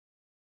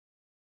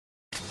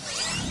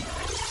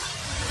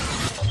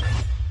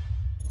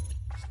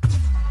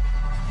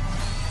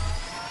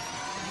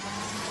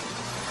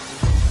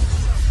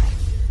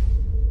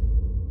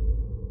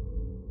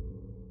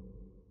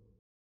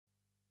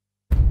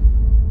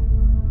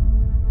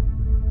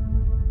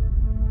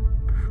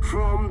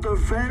From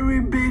the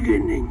very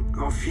beginning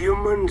of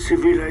human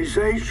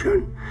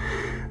civilization,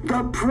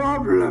 the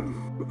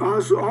problem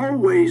has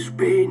always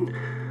been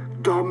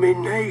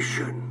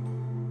domination,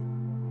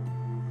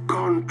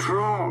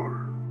 control,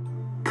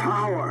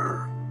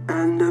 power,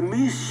 and the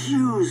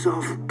misuse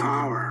of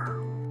power,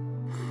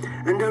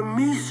 and a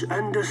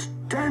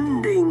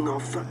misunderstanding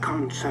of the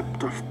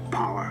concept of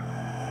power.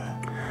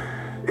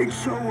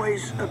 It's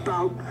always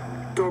about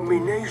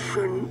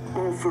domination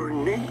over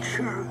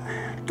nature,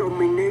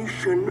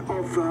 domination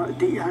over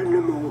the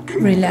animal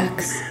kingdom.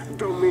 Relax.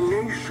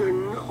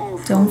 Domination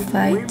over Don't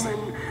fight.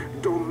 women,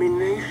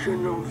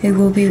 domination over It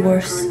will be children,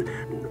 worse.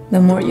 The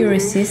more you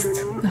resist,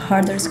 the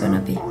harder it's gonna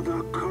be.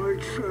 other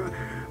culture,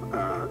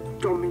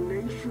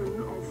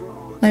 domination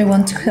over I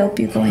want to help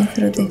you going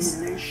through this.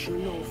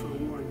 domination over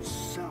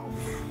oneself.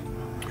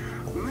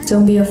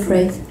 Don't be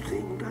afraid.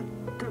 Think that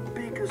the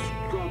biggest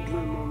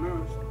problem on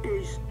earth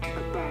is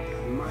about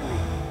money.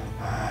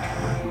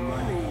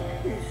 Money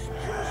is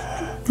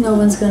just No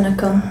one's gonna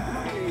come.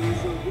 money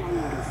is a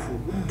wonderful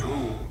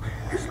tool.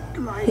 It's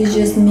like It's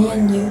just me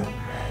and you.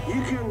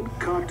 you can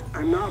cut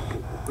an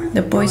apple with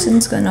The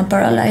poison's gonna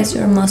paralyze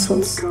your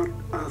muscles, cut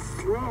a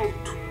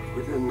throat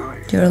with a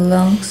knife. your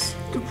lungs,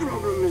 The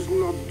problem is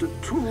not the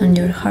tool, and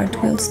your heart the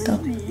will problem stop.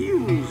 is the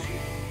use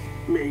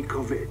you make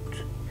of it.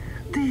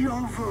 The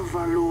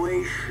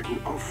overvaluation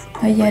of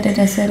I added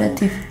a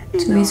sedative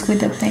to ease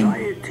with Octane.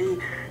 society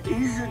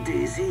is a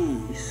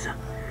disease.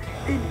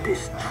 It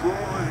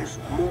destroys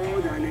more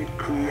than it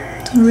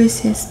creates. Don't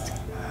resist.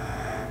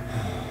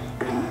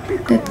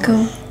 And Let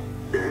go.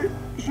 the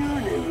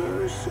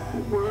universe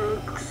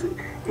works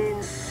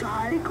in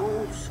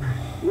cycles,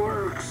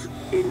 works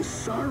in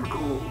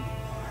circles.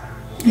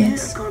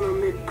 Yes, The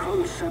economic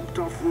concept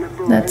of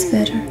That's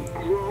better.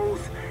 never-ending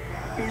growth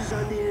is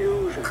an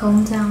illusion.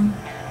 calm down.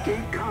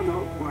 It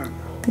cannot work.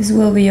 This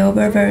will be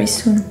over very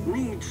soon.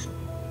 Needs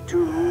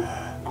to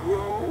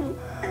grow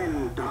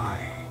and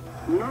die.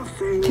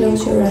 Nothing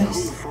Close your goes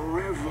eyes. on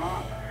forever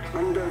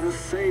under the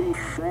same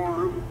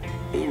form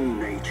in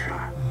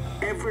nature.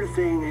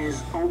 Everything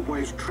is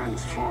always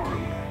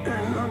transformed.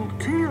 And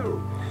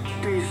until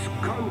these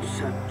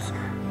concepts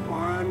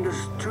are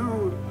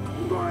understood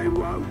by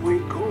what we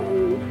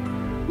call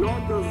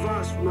not the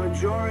vast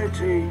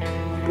majority,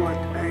 but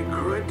a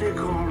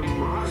critical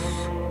mass,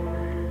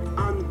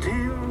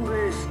 until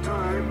this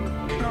time,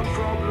 the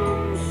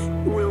problems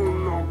will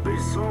not be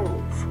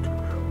solved,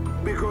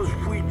 because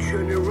we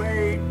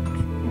generate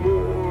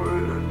more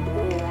and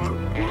more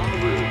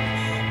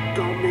problems.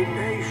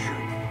 Domination.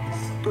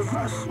 The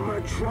vast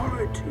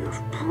majority of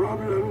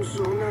problems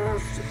on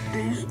Earth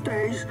these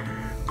days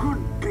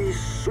could be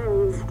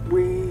solved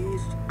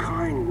with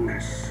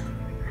kindness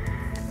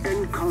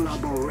and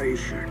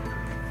collaboration.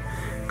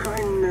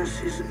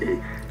 Kindness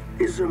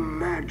is a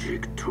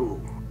magic tool.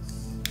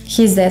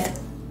 He's dead.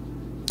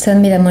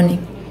 Send me the money.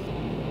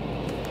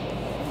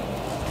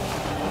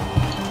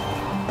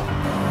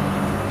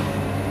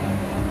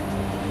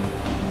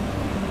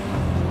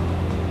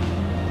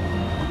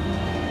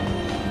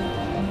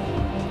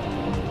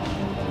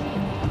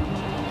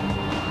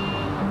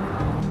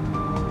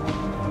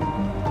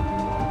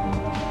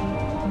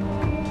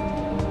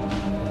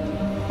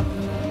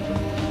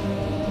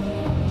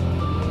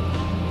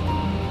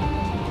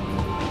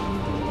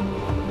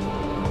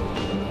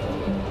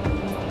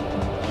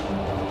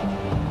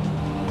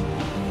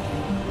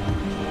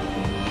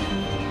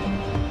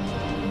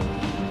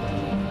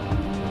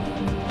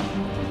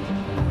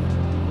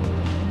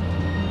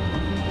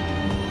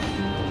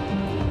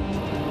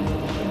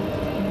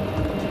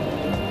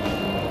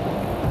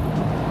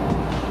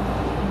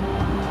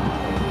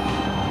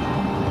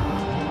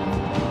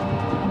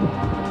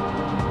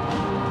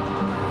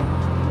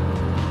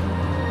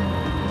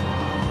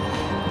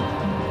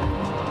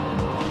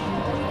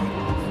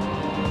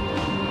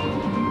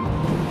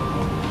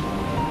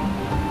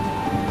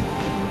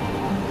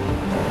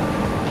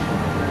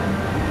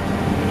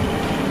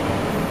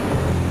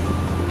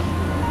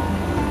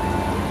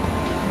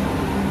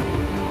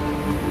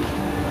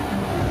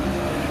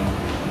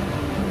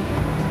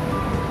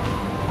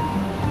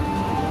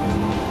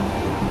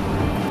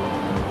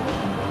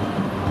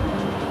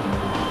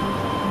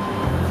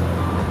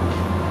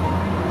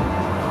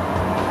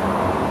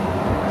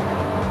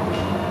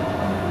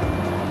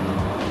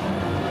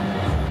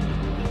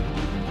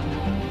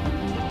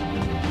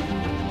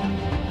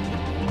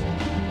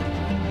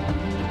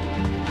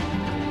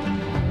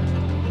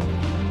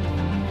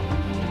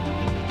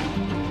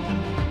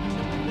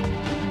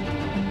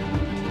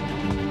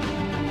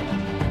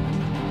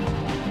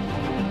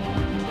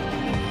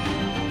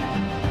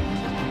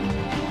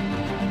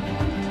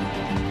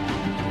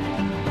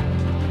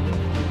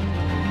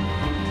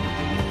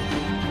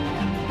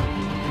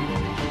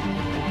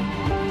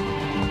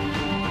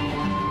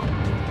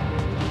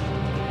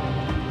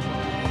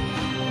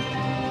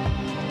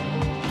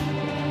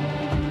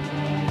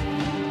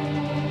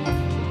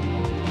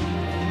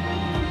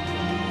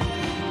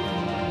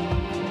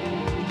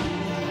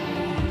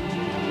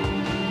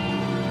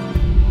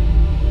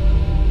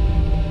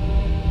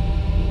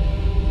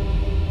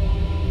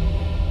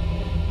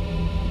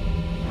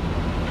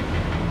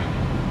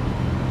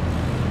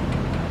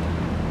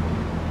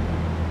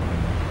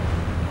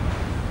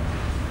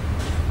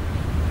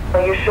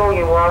 sure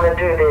you want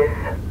to do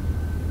this?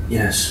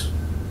 Yes,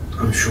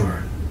 I'm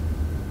sure.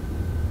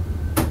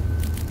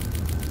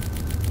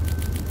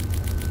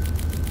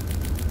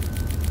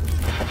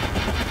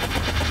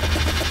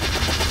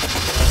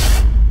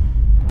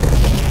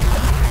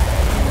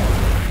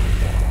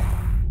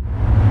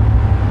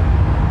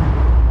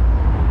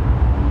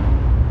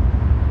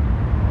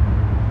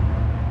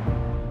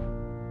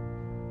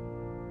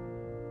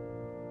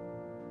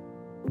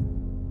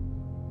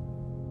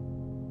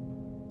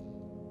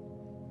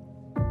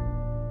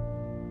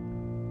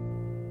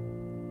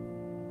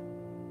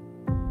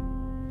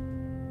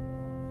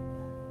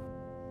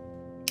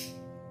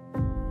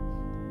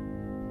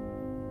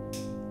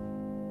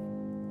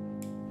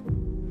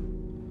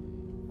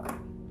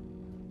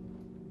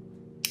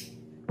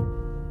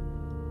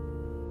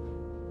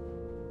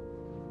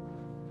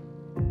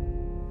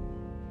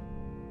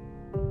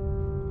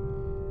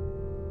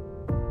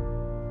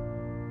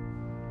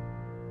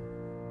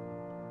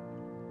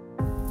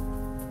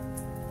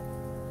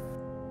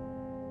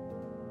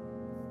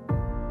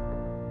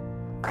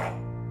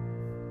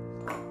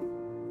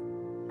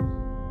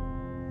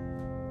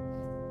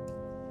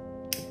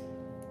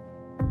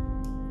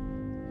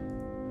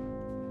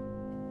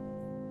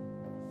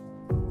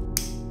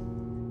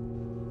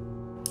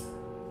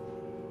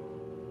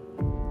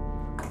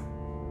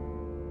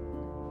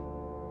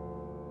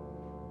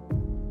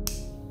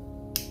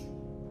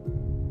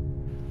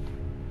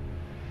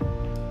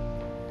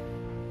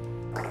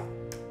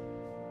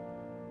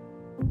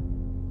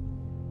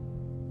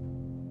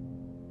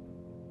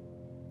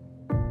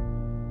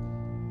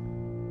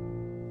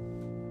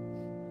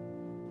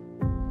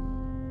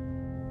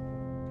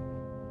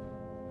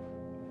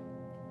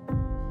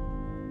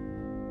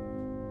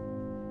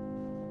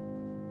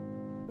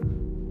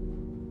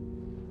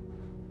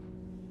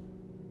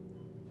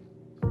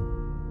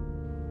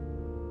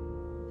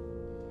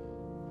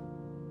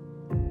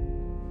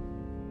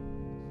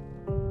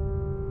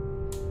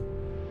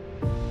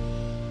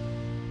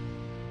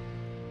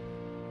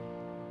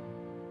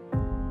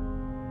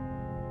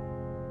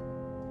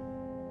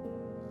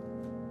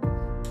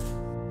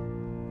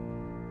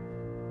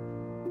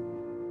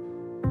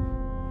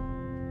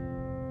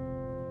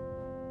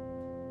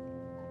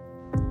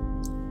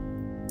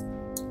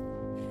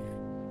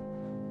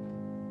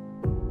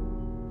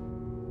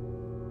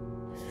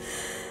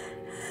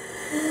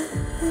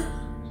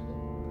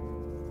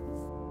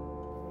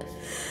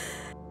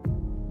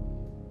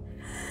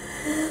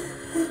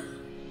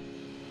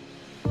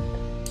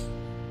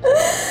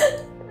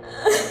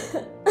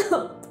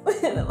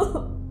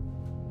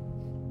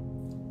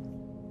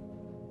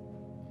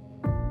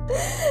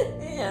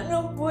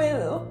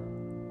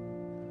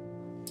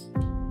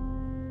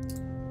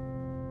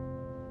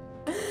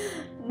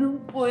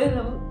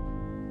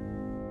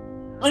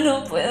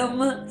 No puedo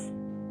más.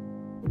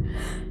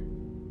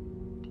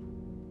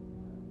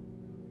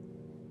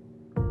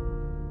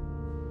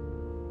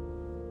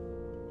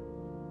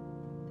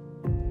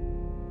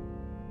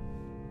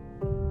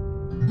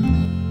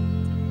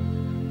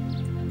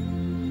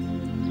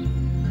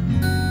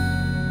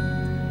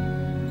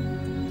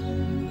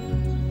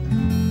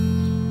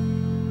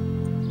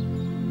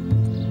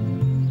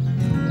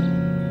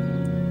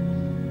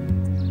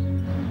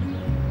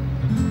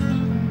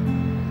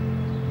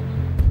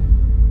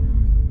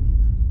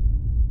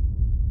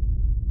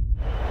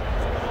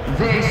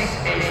 This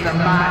is the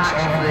match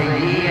of the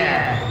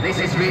year. This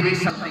is really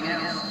something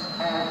else.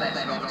 All bets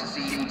are off to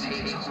see who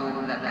takes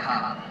home the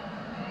cup.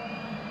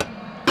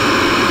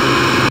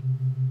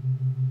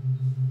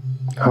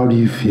 How do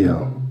you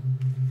feel?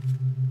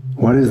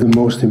 What is the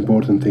most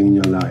important thing in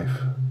your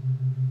life?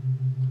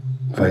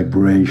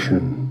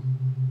 Vibration.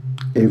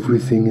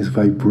 Everything is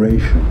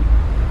vibration.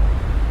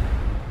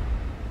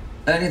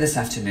 Earlier this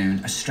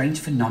afternoon, a strange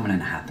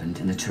phenomenon happened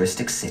in the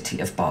touristic city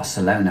of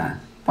Barcelona.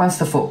 Whilst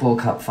the Football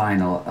Cup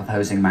final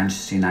opposing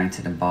Manchester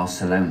United and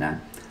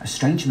Barcelona, a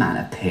strange man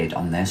appeared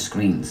on their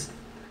screens.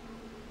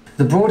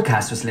 The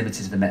broadcast was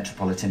limited to the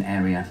metropolitan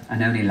area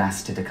and only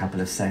lasted a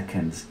couple of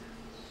seconds.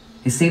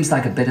 It seems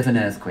like a bit of an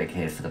earthquake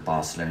here for the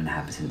Barcelona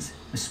inhabitants,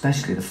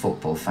 especially the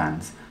football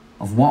fans,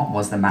 of what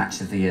was the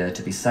match of the year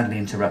to be suddenly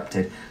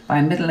interrupted by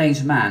a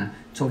middle-aged man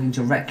talking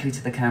directly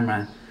to the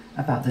camera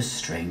about the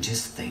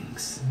strangest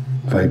things.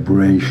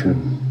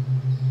 Vibration.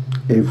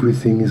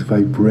 Everything is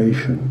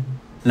vibration.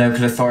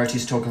 Local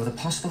authorities talk of the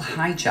possible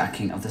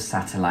hijacking of the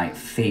satellite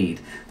feed,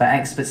 but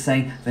experts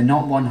say they're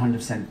not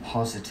 100%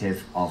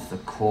 positive of the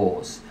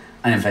cause.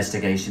 An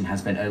investigation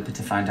has been opened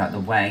to find out the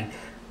way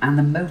and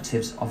the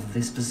motives of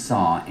this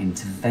bizarre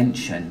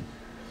intervention.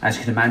 As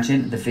you can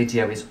imagine, the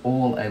video is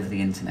all over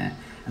the internet,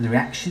 and the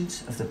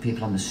reactions of the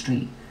people on the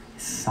street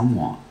is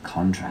somewhat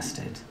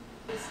contrasted.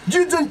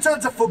 You don't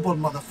touch a football,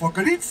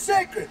 motherfucker. It's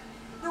sacred.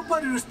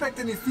 Nobody respects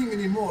anything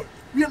anymore.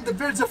 We are on the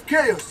verge of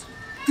chaos.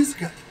 This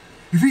guy,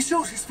 if he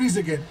shows his face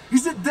again,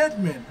 he's a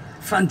dead man.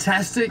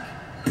 Fantastic.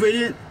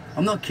 Brilliant.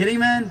 I'm not kidding,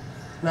 man.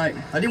 Like,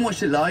 I didn't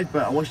watch it live,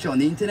 but I watched it on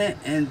the internet,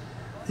 and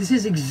this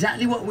is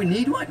exactly what we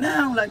need right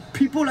now. Like,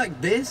 people like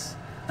this.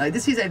 Like,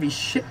 this is heavy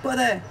shit,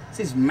 brother.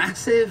 This is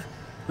massive.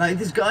 Like,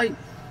 this guy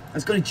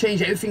is going to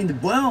change everything in the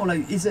world.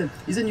 Like, he's a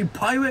new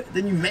pirate,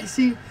 the new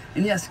Messi,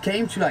 and he has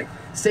came to, like,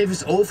 save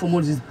us all from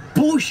all this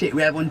bullshit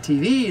we have on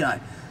TV.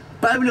 Like,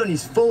 Babylon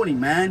is falling,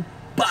 man.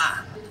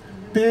 Bah!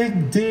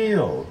 Big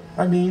deal.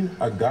 I mean,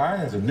 a guy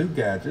has a new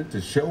gadget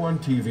to show on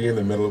TV in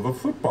the middle of a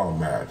football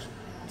match.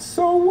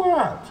 So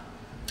what?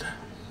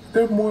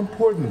 There are more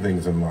important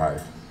things in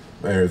life.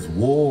 There's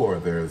war,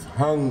 there's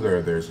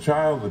hunger, there's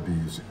child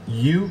abuse,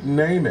 you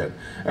name it.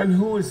 And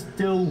who is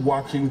still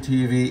watching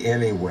TV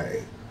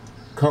anyway?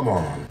 Come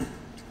on.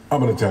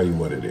 I'm gonna tell you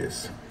what it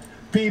is.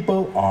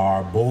 People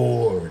are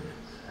bored.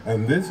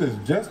 And this is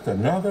just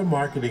another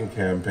marketing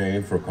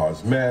campaign for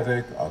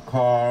cosmetic, a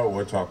car,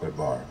 or a chocolate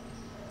bar.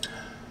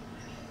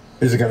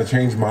 Is it gonna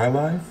change my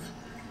life?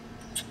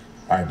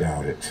 I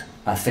doubt it.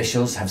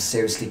 Officials have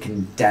seriously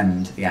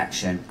condemned the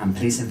action, and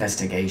police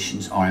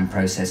investigations are in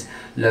process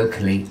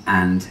locally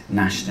and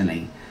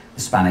nationally.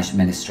 The Spanish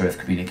Minister of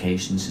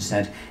Communications has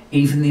said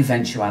even the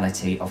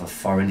eventuality of a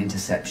foreign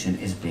interception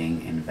is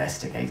being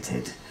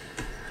investigated.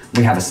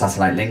 We have a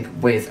satellite link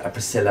with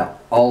Priscilla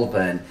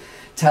Alburn.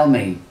 Tell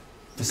me,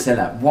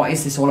 Priscilla, what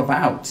is this all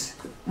about?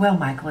 Well,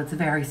 Michael, it's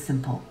very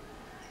simple.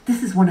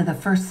 This is one of the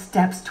first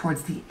steps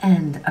towards the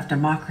end of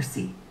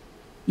democracy.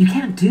 You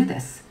can't do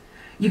this.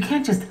 You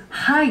can't just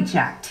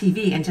hijack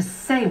TV and just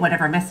say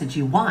whatever message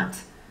you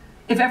want.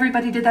 If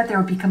everybody did that, there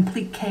would be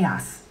complete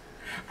chaos.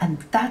 And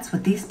that's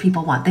what these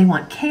people want. They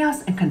want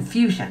chaos and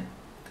confusion.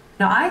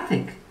 Now, I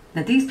think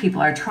that these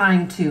people are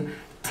trying to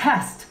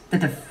test the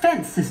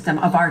defense system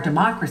of our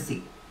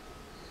democracy.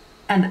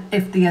 And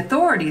if the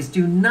authorities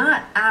do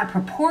not act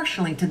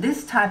proportionally to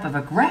this type of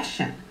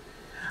aggression,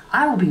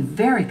 I will be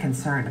very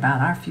concerned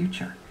about our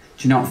future.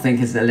 Do you not think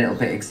it's a little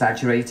bit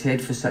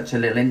exaggerated for such a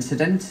little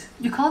incident?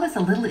 You call this a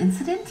little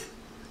incident?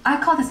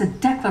 I call this a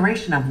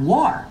declaration of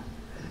war.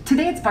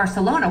 Today it's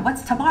Barcelona.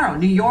 What's tomorrow?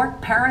 New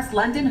York, Paris,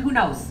 London? Who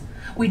knows?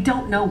 We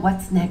don't know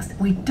what's next.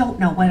 We don't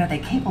know what are they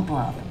capable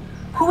of.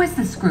 Who is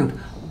this group?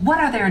 What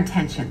are their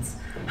intentions?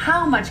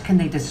 How much can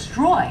they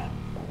destroy?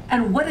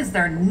 And what is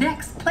their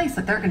next place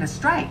that they're going to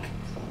strike?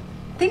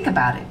 Think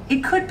about it.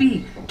 It could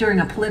be during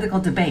a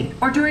political debate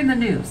or during the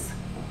news.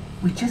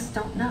 We just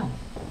don't know.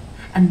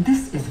 And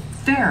this is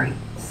very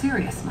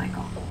serious,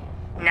 Michael.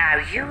 Now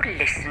you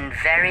listen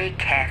very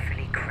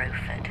carefully,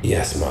 Crowford.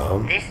 Yes,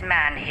 Mom. This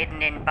man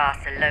hidden in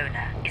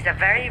Barcelona is a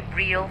very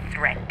real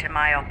threat to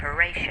my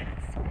operations.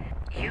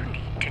 You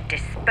need to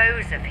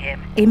dispose of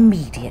him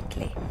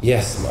immediately.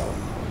 Yes, Mom.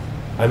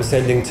 I'm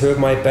sending 2 of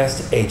my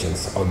best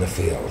agents on the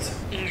field.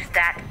 Is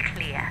that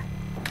clear?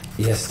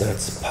 Yes,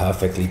 that's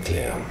perfectly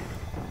clear.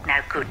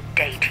 Now good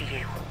day to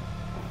you.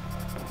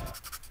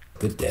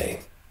 Good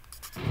day.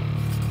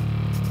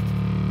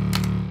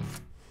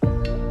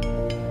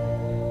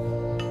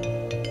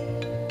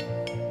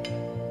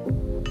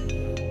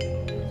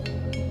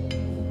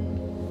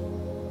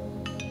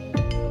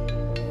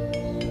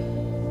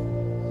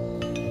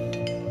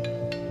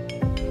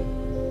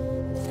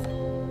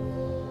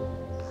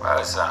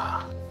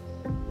 Rosa,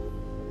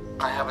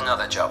 I have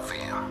another job for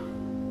you.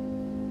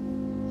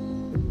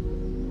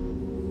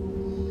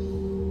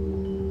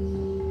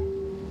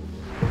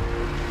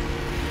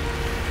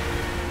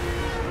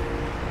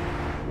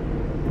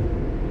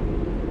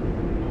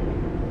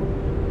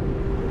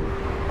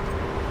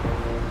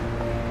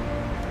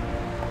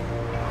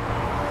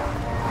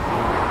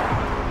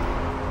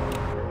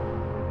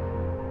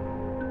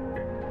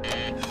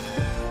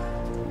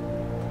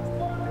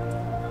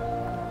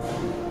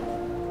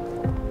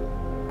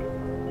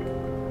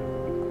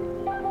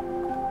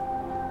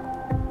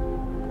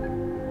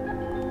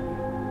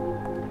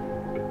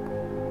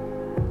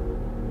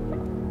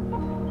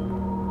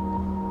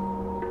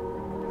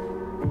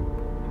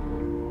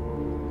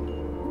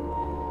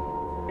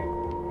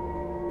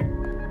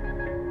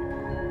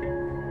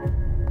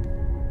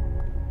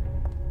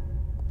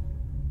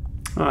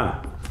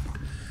 Ah,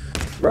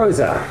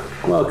 Rosa,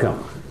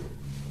 welcome.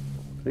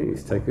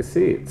 Please take a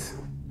seat.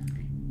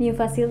 New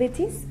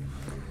facilities?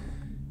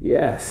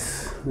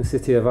 Yes, the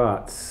City of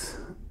Arts.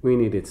 We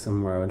needed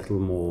somewhere a little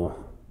more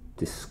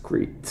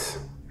discreet.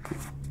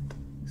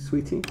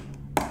 Sweetie?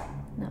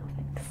 No,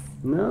 thanks.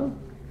 No?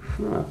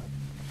 No.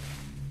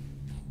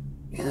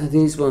 Yeah,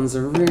 these ones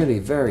are really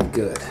very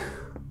good.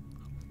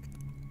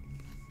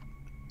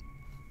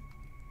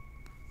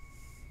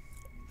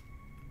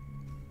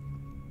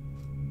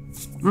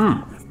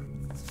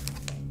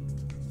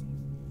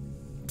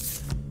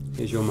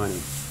 Here's your money.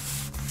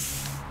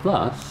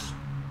 Plus,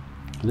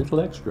 a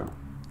little extra.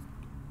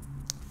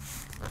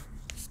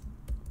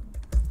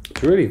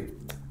 It's really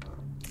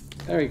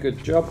very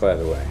good job, by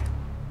the way.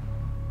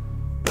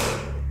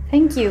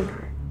 Thank you.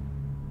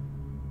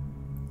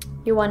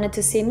 You wanted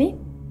to see me?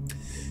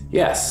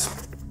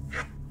 Yes.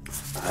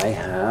 I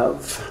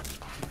have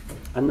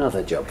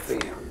another job for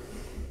you.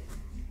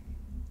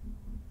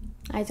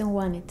 I don't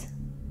want it.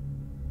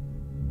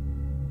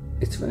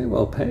 It's very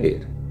well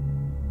paid.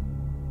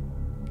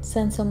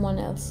 Send someone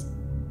else.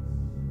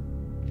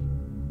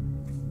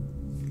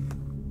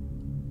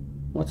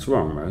 What's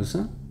wrong,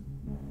 Rosa?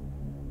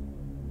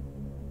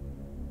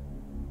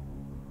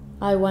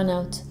 I want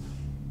out.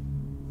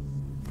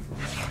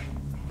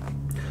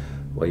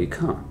 Well, you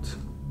can't.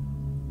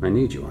 I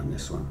need you on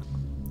this one.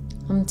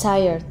 I'm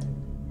tired.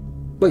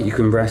 Well, you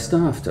can rest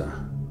after.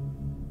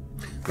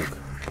 Look,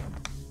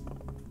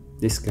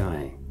 this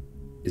guy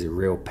is a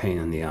real pain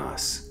in the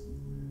ass.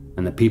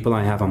 And the people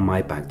I have on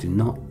my back do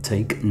not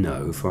take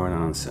no for an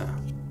answer.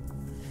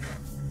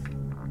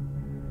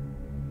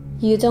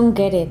 You don't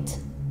get it.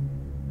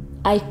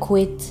 I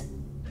quit.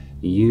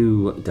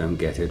 You don't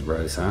get it,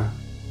 Rosa.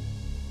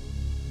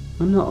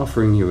 I'm not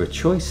offering you a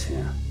choice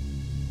here.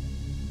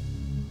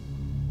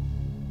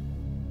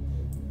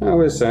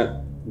 How is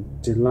that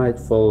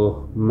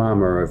delightful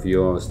mama of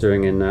yours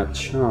doing in that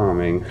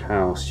charming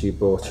house you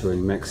bought her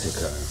in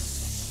Mexico?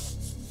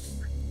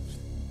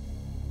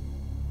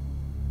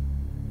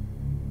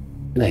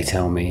 They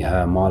tell me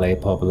her mole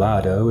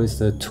poblado is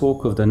the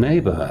talk of the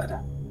neighborhood.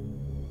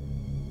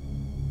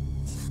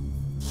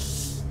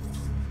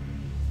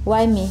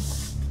 Why me?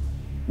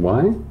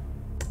 Why?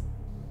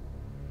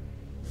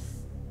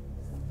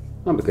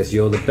 Well, because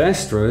you're the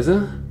best,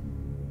 Rosa.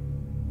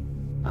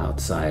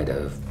 Outside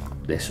of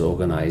this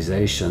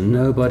organization,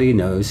 nobody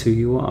knows who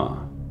you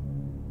are.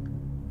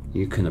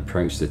 You can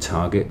approach the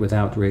target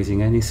without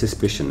raising any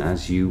suspicion,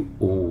 as you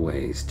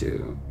always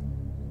do.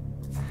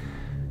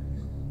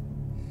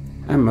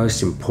 And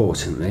most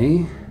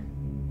importantly,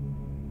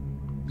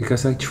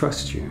 because I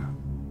trust you.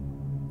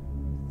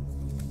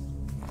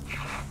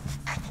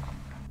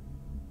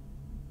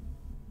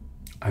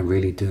 I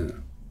really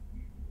do.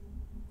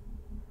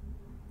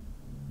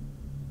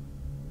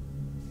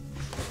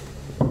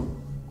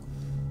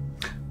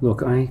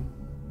 Look, I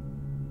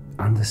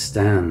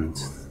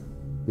understand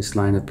this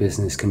line of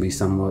business can be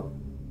somewhat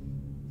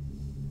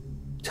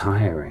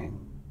tiring.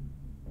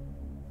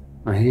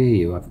 I hear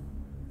you. I've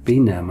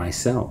been there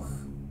myself.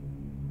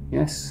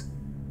 Yes,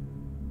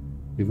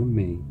 even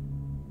me.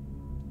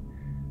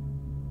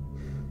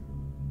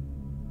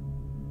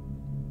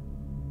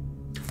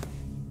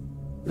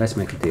 Let's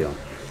make a deal.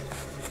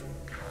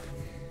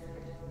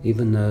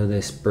 Even though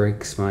this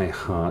breaks my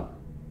heart,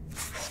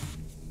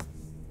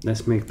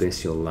 let's make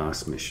this your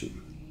last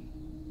mission.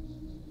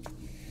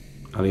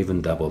 I'll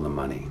even double the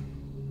money.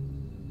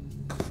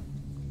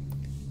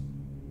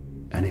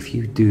 And if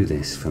you do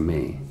this for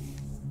me,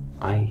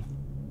 I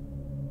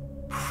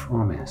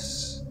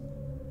promise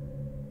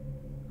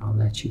I'll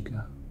let you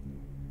go.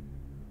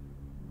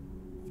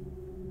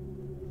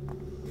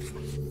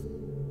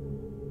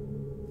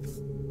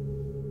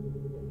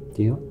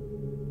 Deal?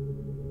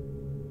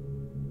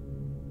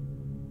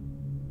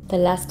 The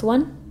last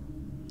one?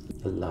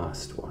 The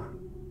last one.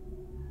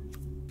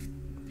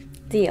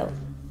 Deal.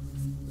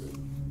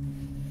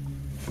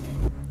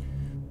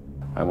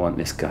 I want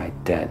this guy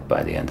dead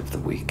by the end of the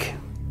week.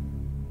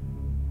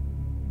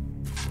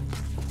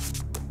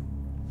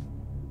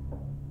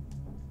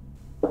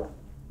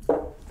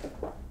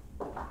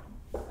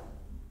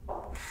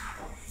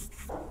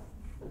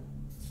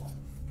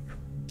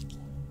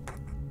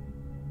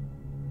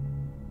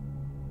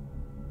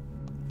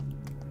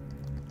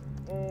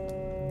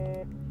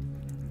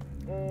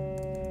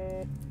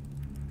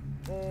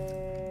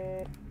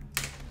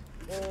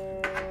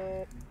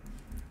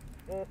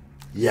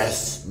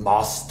 Yes,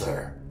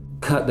 master.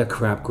 Cut the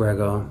crap,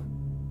 Gregor.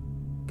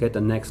 Get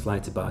the next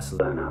flight to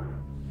Barcelona.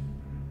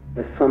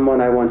 There's someone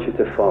I want you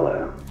to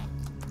follow.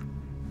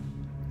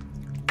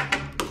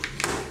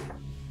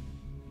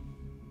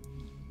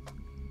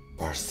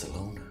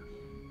 Barcelona.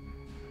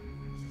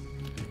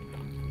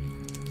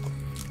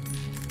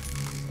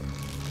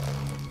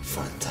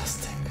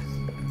 Fantastic.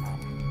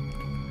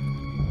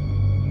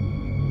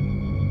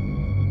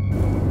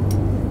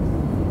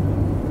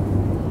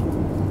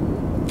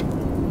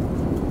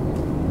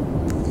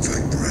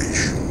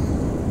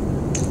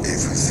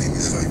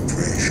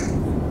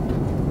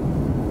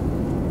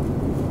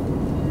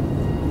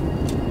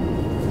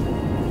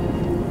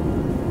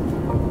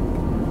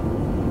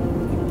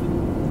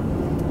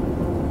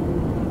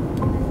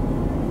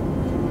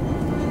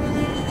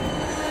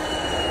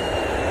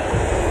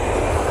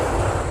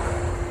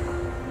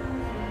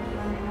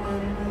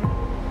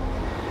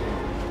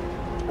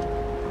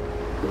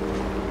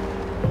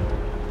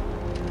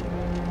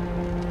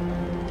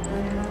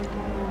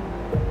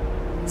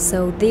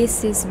 So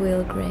this is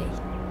Will Gray.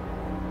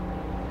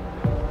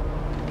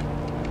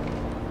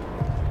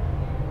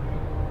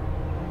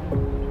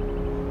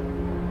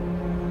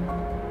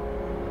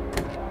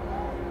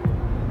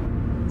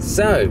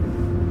 So,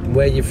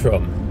 where are you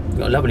from? You've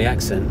got a lovely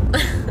accent.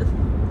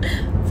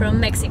 From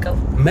Mexico.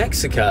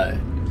 Mexico?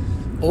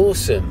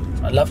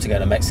 Awesome. I'd love to go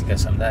to Mexico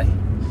someday.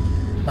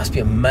 Must be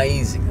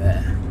amazing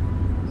there.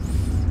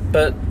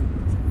 But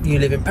you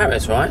live in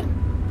Paris, right?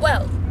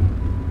 Well,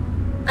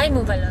 I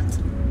move a lot.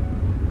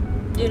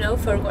 You know,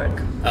 for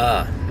work.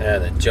 Ah, yeah,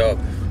 the job,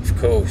 of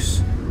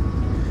course.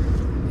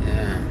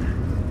 Yeah.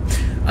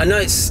 I know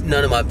it's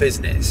none of my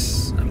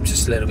business. I'm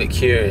just a little bit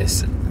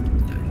curious.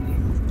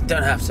 You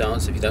don't have to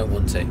answer if you don't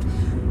want to.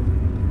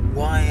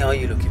 Why are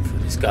you looking for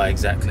this guy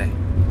exactly?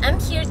 I'm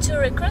here to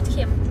recruit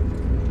him.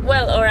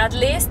 Well, or at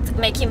least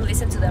make him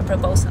listen to the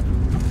proposal.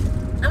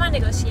 I'm a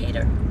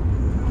negotiator.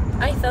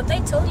 I thought they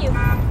told you.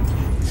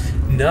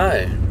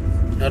 No,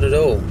 not at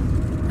all.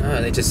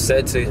 No, they just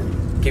said to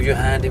give you a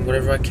hand in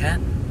whatever I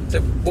can.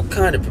 So, what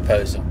kind of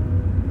proposal?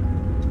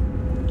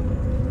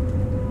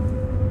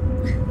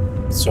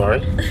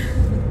 Sorry.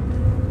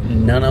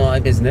 None of my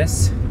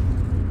business.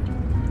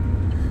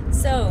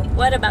 So,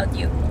 what about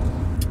you?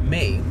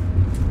 Me?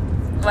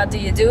 What do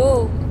you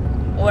do?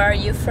 Where are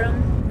you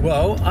from?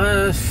 Well,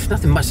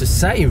 nothing much to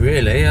say,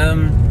 really.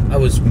 I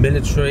was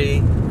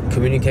military,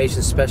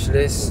 communications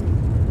specialist,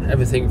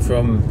 everything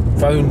from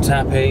phone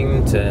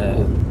tapping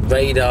to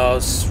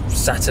radars,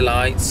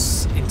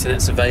 satellites,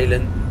 internet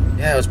surveillance.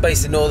 Yeah, I was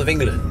based in north of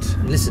England.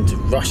 I listened to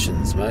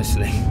Russians,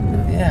 mostly.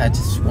 Yeah, I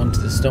just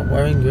wanted to stop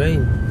wearing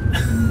green.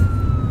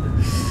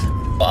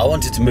 But I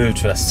wanted to move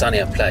to a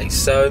sunnier place,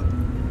 so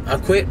I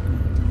quit,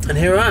 and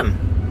here I am,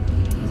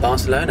 in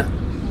Barcelona.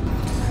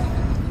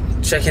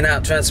 Checking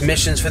out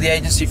transmissions for the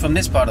agency from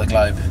this part of the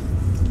globe.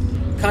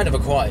 Kind of a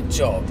quiet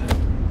job.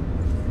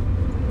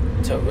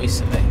 Until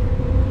recently.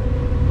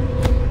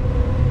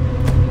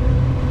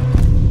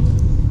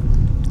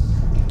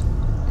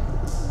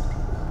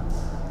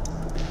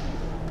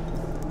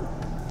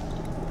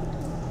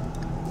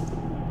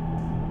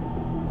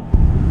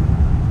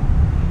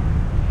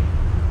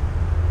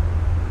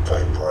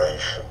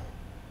 Vibration.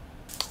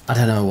 I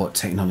don't know what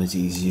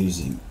technology he's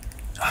using.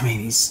 I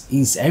mean,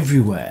 he's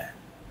everywhere.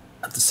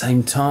 At the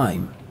same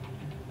time.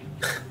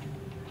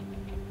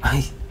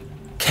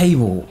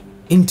 Cable,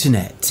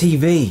 internet,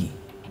 TV.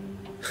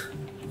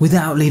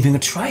 Without leaving a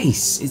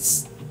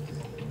trace.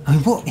 I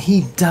mean, what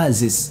he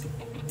does is,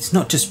 it's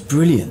not just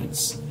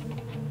brilliance.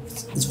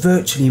 It's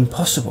virtually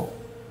impossible.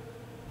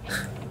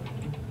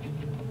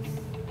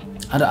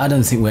 I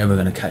don't think we're ever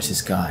going to catch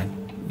this guy.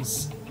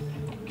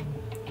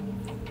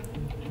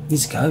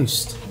 He's a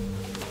ghost.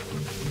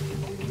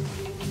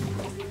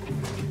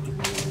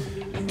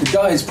 The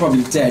guy is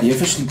probably dead. He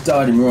officially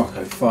died in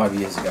Morocco 5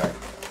 years ago.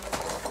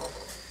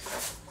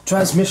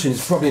 Transmission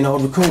is probably an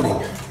old recording.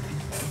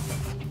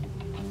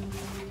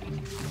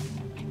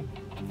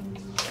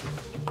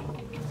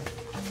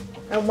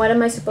 And what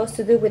am I supposed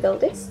to do with all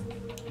this?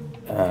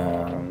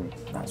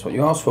 That's what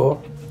you asked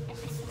for.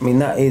 I mean,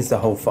 that is the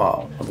whole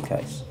file of the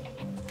case.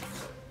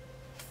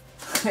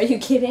 Are you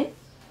kidding?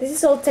 This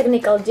is all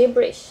technical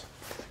gibberish.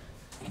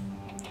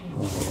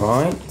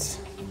 Right.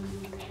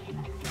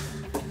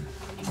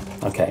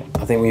 Okay,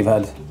 I think we've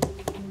had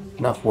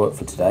enough work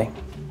for today.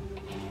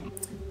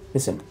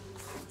 Listen,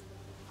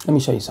 let me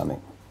show you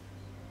something.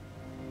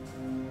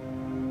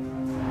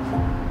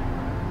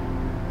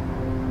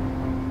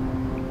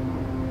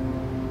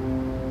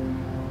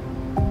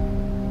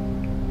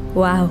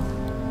 Wow,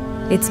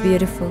 it's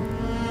beautiful.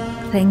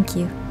 Thank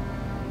you.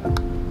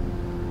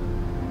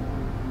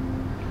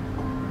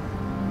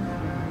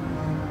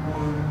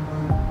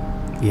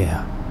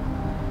 Yeah,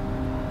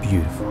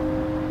 beautiful.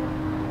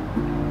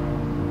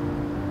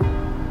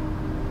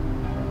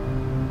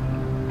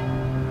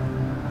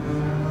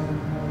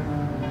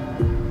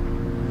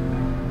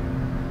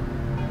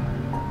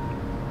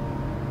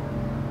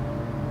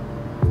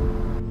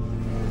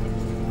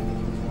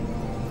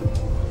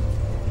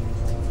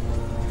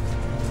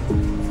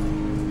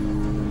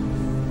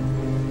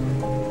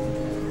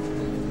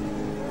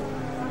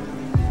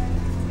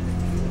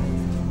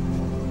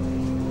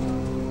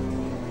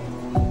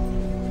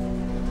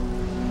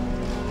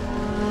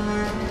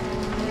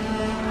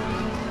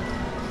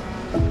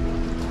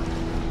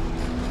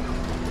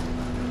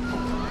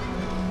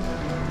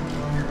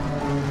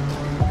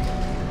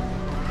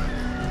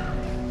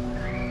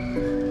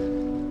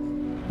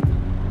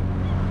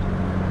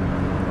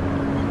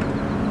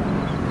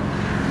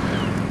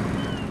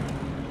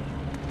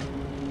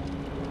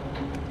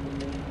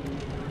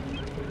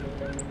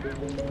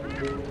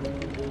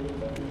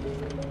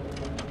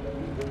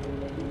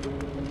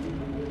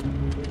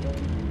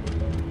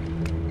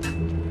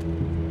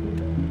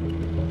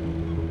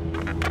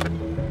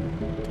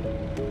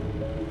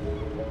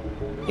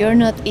 You're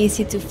not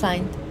easy to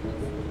find.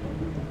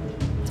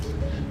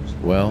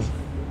 Well,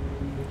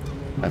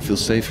 I feel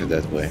safer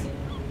that way.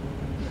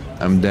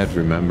 I'm dead,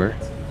 remember?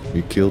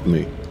 You killed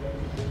me.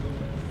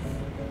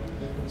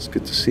 It's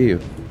good to see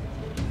you.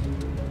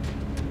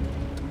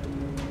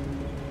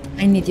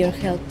 I need your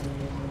help.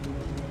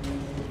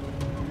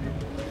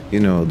 You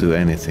know I'll do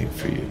anything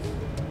for you.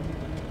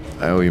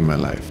 I owe you my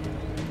life.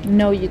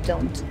 No, you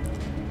don't.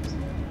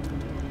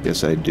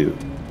 Yes, I do.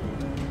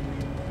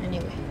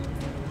 Anyway.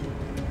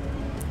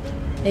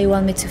 They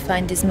want me to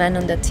find this man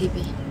on the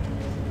TV.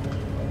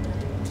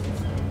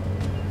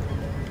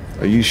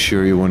 Are you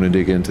sure you want to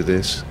dig into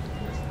this?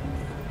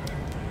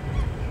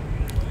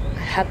 I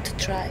have to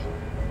try.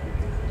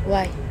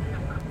 Why?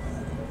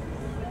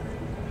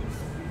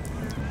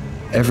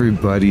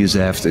 Everybody is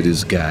after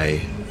this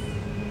guy.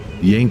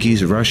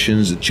 Yankees,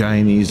 Russians, the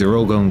Chinese, they're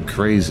all going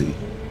crazy.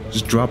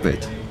 Just drop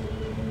it.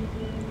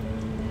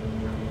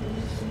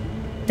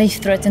 They've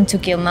threatened to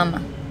kill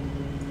Mama.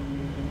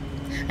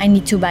 I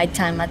need to buy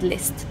time at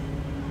least.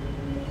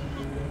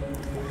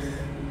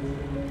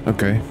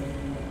 Okay,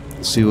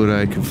 see what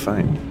I can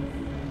find.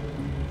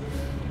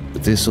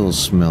 But this all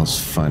smells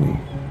funny.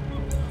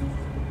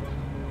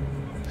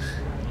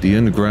 The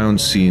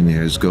underground scene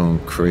here is going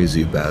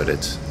crazy about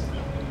it.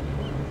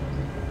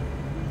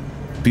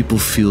 People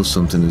feel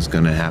something is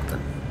gonna happen.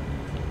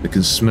 They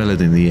can smell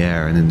it in the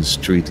air and in the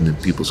street and in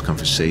people's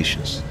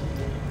conversations.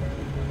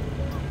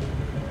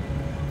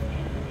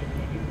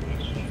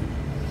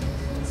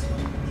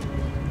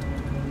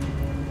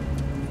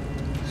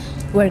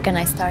 Where can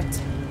I start?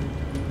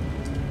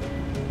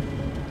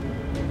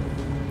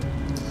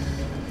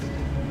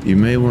 You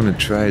may want to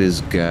try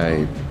this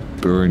guy,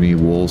 Bernie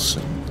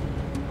Wolson.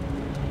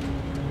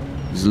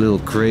 He's a little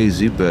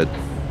crazy, but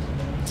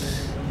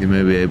he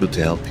may be able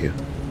to help you.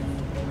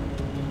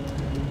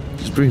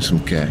 Just bring some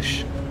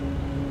cash.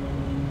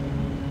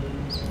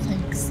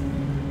 Thanks.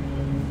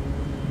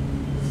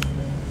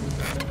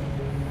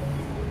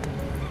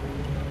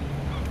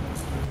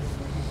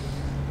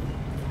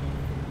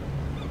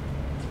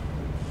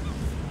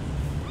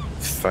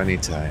 Funny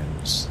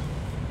times.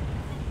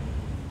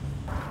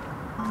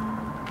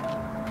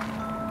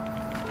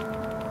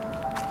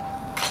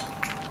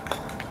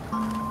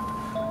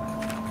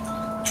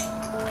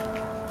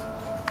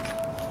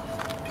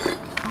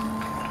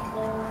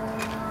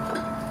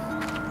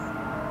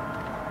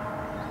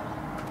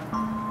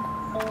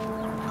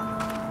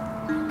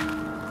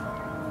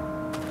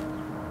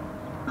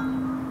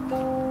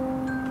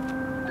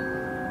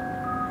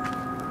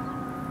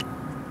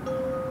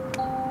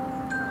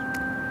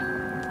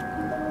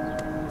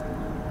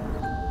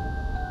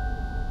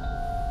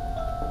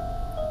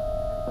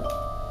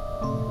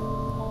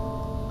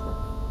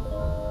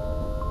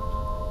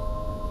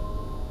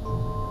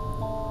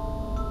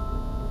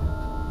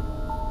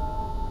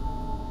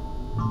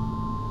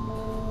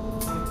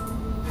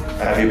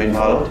 Have you been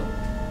followed?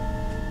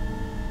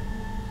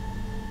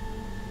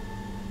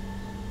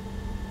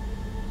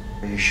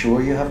 Are you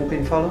sure you haven't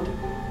been followed?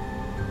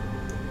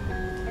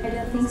 I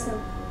don't think so.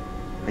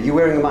 Are you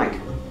wearing a mic?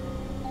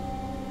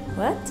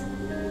 What?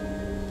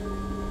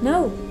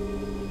 No.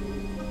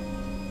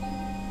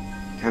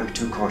 Can't be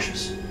too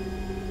cautious.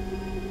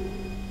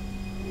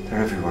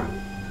 They're everywhere.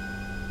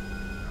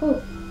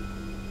 Who?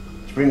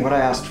 Just bring what I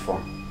asked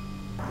for.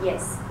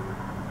 Yes.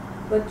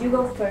 But you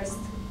go first.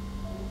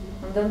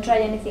 And don't try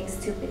anything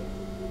stupid.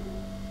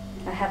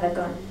 I have a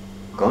gun.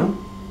 Gun?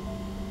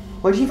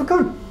 Why do you have a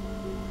gun?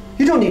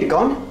 You don't need a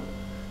gun.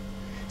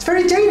 It's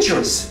very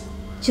dangerous.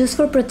 Just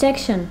for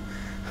protection.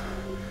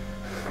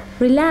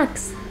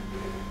 Relax.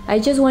 I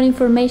just want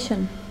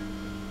information.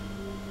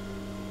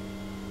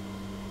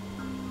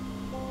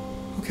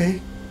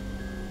 Okay.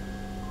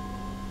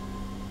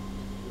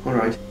 All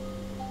right.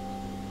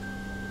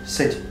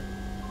 Sit.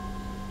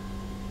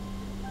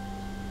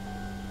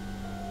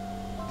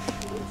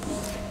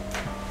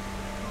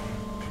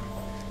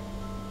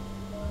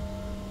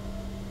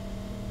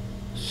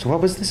 So what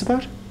was this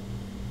about?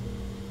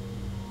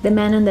 The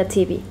man on the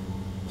TV.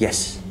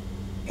 Yes,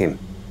 him.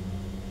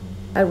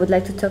 I would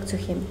like to talk to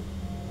him.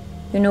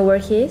 You know where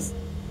he is?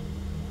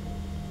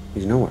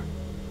 He's nowhere.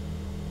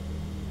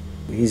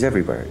 He's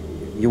everywhere.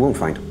 You won't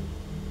find him.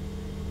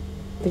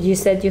 But you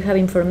said you have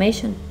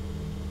information.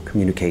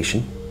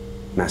 Communication,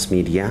 mass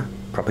media,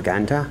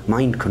 propaganda,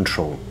 mind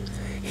control.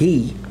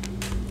 He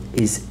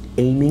is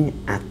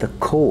aiming at the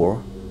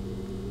core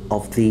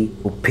of the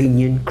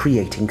opinion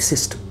creating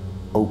system.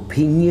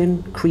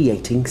 Opinion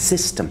creating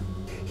system.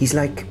 He's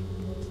like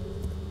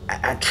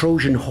a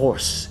Trojan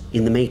horse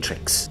in the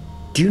Matrix.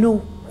 Do you know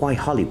why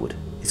Hollywood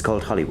is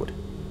called Hollywood?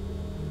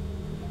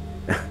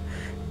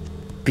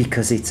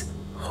 Because it's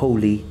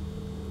holy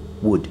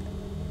wood.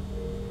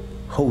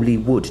 Holy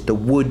wood, the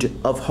wood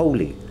of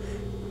holy.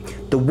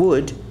 The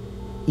wood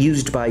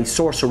used by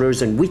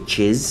sorcerers and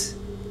witches,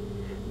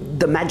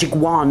 the magic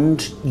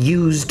wand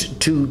used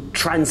to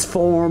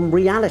transform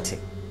reality.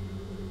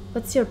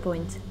 What's your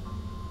point?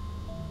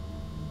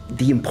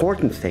 The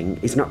important thing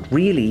is not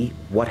really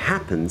what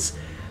happens,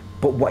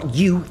 but what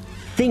you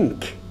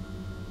think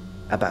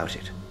about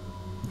it.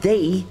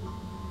 They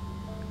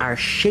are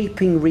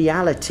shaping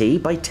reality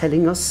by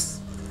telling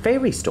us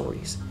fairy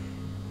stories.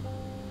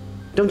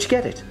 Don't you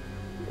get it?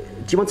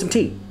 Do you want some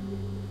tea?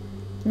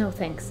 No,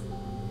 thanks.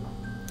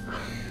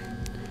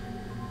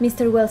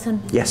 Mr.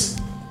 Wilson. Yes.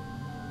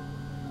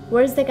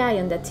 Where's the guy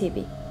on that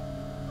TV?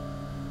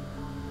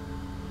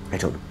 I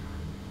don't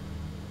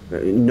know.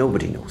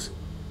 Nobody knows.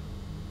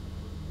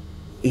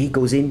 He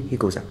goes in, he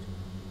goes out.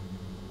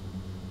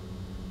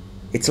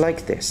 It's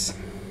like this.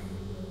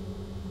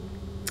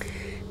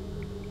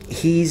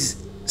 He's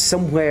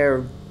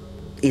somewhere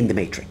in the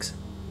Matrix.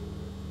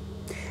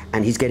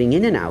 And he's getting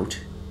in and out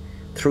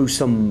through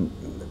some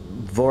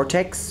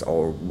vortex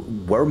or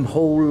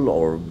wormhole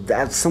or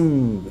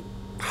some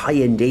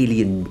high-end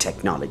alien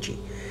technology.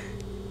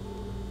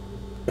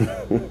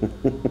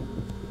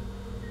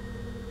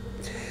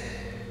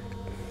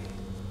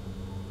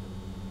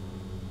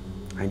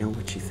 I know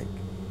what you think.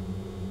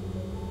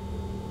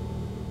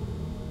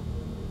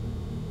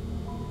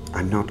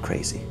 I'm not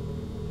crazy.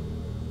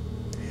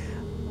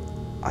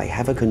 I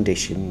have a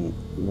condition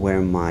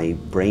where my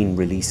brain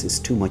releases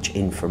too much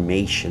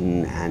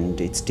information and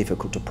it's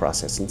difficult to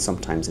process, and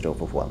sometimes it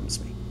overwhelms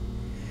me.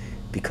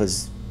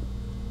 Because,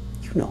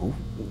 you know,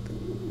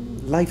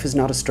 life is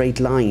not a straight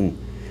line,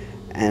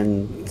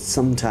 and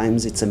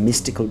sometimes it's a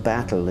mystical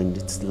battle, and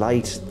it's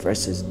light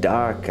versus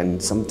dark,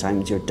 and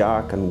sometimes you're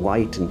dark and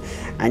white,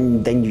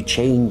 and then you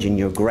change and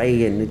you're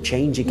grey, and you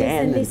change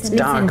again, and it's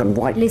dark and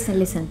white.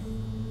 Listen.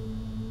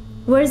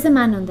 Where's the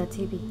man on that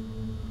TV?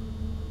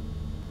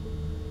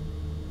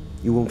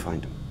 You won't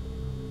find him.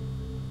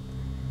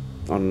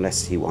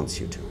 Unless he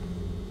wants you to.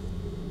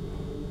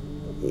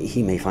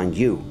 He may find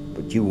you,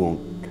 but you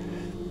won't.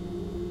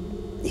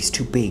 He's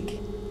too big,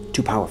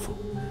 too powerful.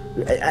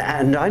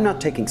 And I'm not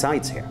taking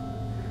sides here.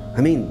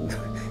 I mean,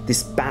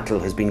 this battle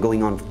has been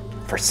going on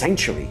for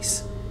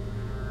centuries.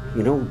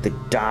 You know, the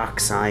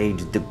dark side,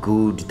 the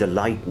good, the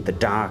light, and the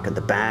dark, and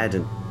the bad,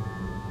 and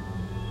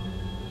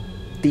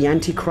the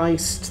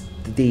Antichrist,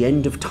 the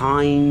end of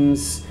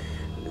times,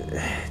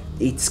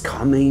 it's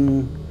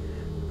coming.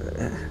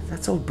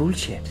 That's all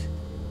bullshit.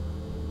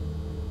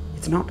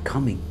 It's not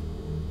coming.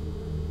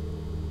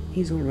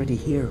 He's already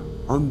here,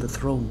 on the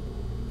throne.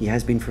 He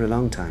has been for a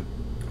long time.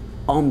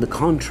 On the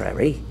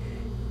contrary,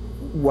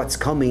 what's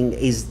coming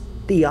is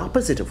the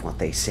opposite of what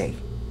they say.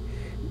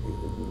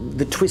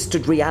 The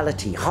twisted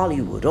reality,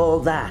 Hollywood, all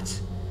that.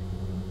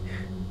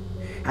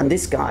 And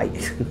this guy,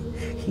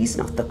 he's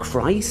not the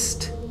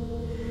Christ.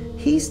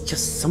 He's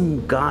just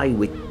some guy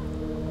with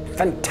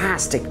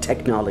fantastic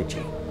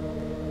technology.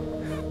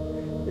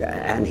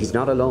 And he's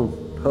not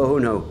alone. Oh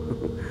no.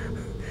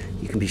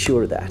 You can be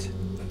sure of that.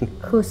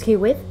 Who's he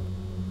with?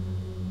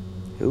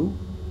 Who?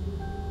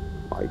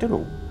 I don't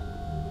know.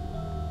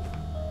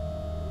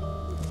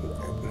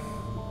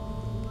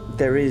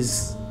 There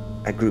is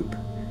a group,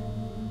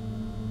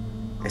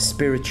 a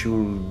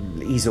spiritual,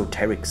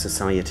 esoteric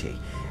society,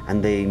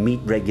 and they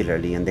meet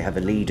regularly, and they have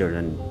a leader,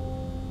 and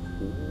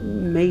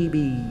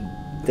maybe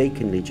they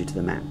can lead you to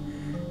the man,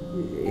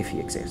 if he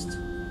exists.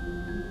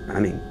 I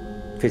mean,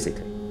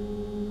 physically.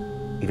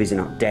 If he's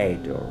not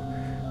dead, or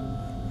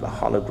a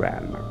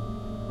hologram, or...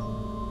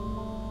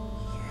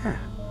 yeah,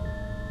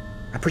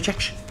 a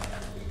projection.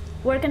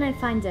 Where can I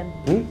find them?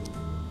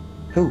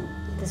 Who?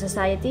 The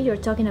society you're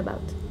talking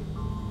about.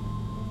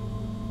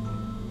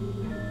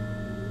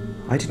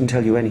 I didn't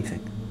tell you anything.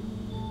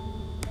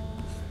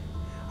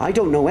 I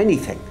don't know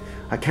anything.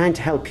 I can't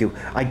help you.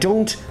 I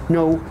don't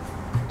know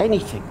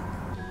anything.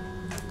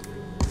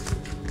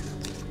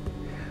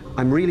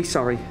 I'm really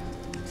sorry.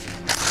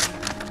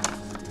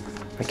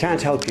 I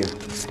can't help you.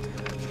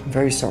 I'm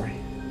very sorry.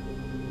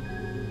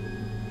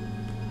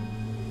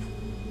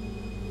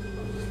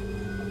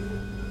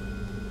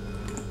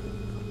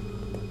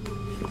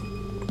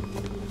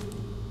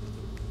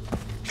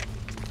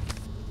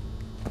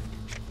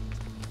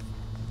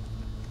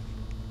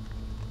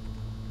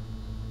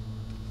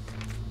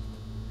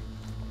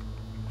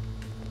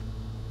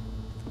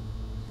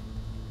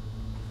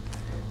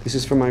 This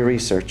is for my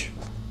research.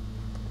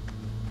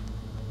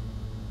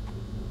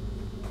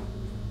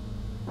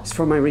 It's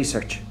for my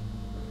research.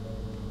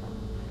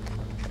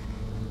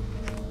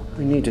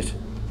 I need it.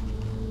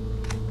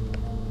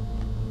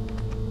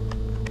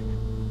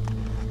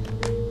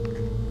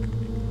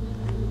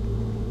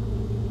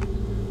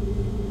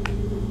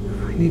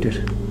 I need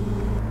it.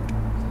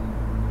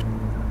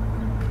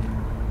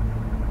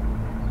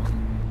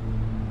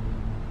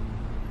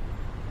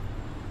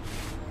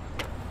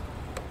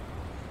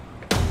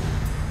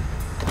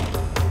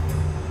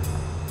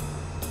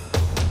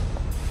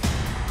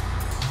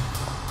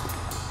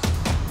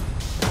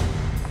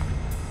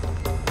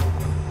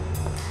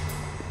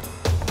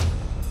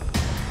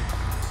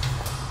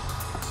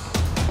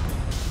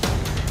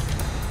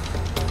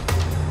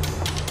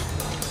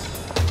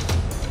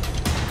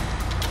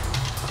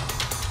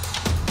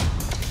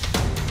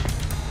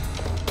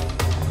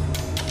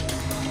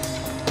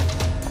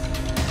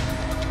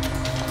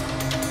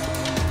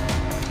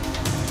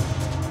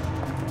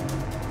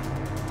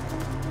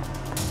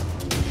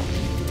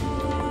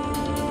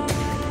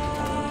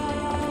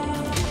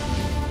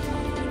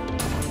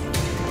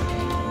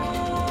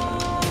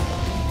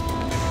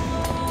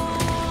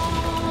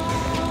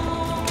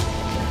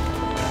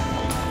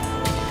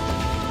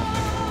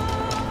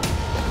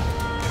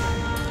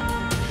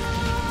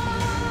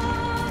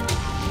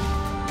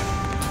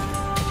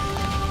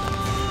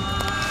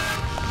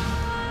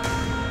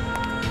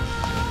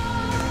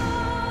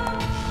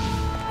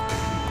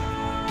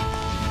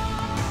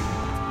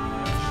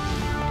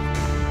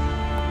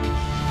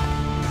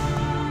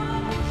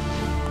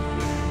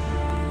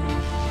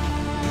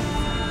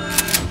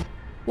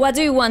 What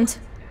do you want?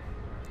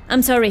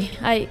 I'm sorry,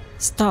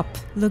 Stop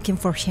looking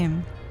for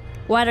him.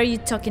 What are you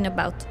talking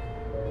about?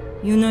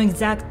 You know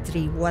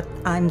exactly what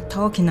I'm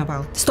talking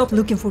about. Stop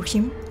looking for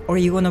him, or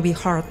you're gonna be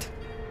hurt.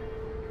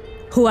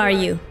 Who are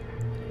you?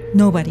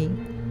 Nobody.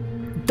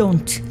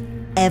 Don't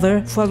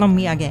ever follow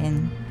me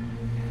again.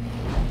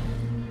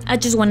 I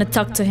just want to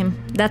talk to him.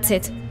 That's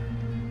it.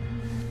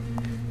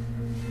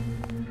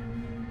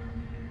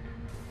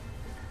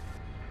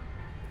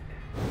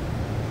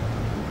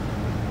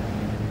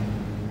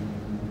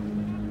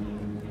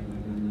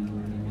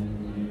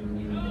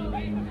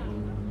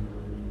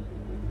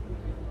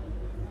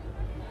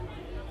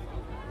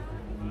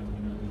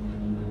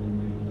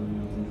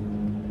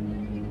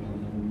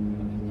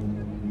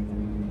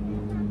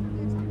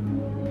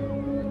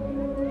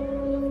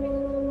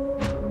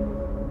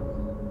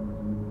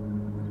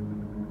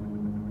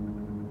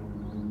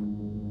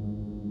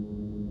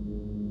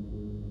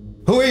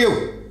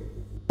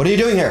 What are you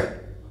doing here?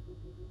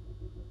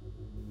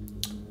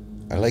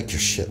 I like your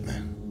shit,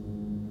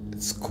 man.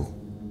 It's cool.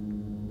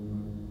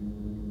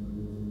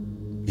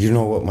 You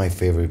know what my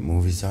favorite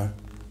movies are?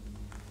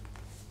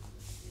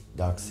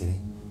 Dark City,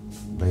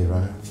 Blade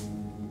Runner.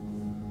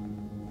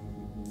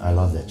 I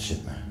love that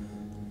shit,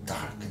 man.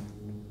 Dark and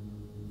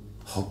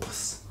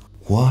hopeless.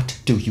 What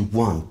do you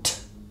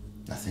want?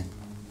 Nothing.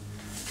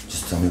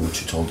 Just tell me what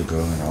you told the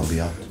girl and I'll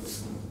be out.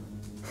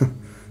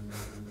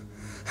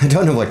 I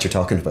don't know what you're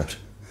talking about.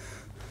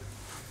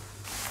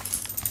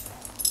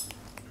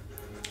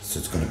 So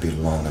it's gonna be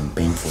long and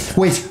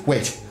painful.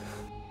 Wait!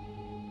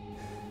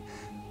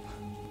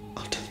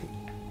 I'll tell you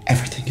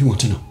everything you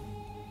want to know.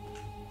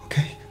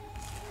 Okay?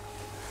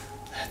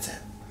 That's it.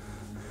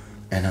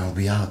 And I'll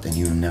be out and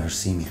you'll never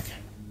see me again.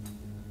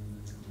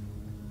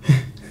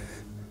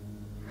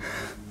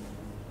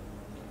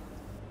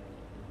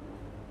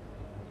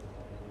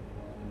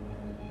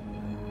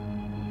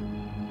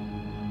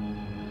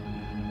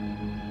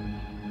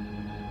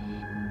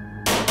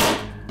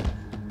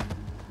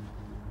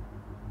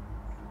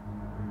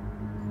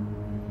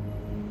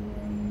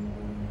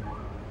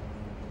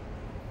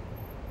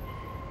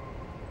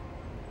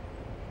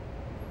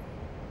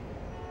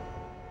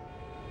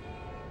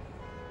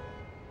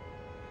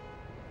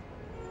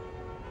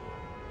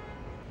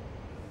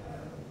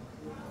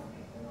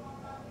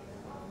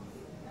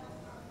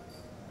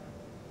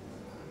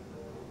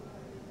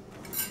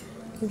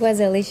 It was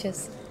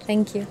delicious.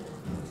 Thank you.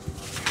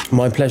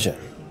 My pleasure.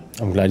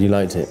 I'm glad you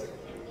liked it.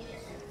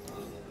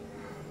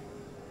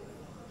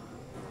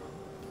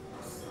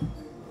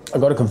 I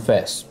gotta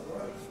confess,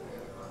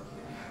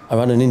 I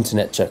ran an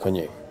internet check on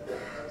you.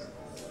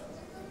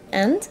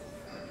 And?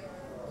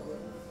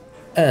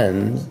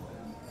 And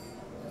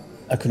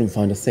I couldn't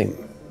find a thing.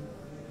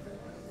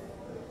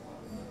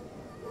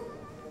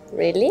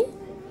 Really?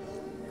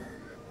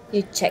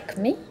 You check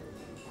me?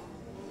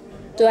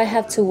 Do I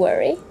have to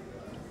worry?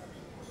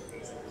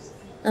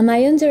 Am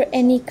I under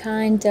any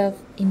kind of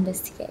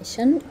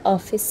investigation,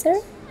 officer?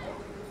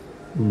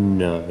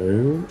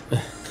 No.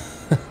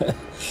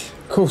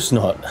 Of course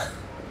not.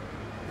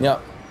 Yeah,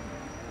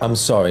 I'm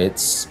sorry.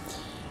 It's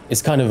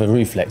kind of a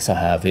reflex I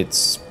have.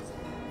 It's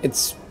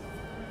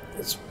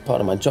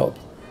part of my job.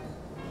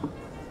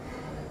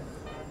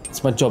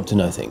 It's my job to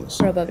know things.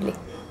 Probably.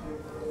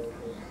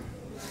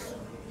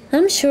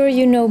 I'm sure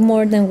you know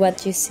more than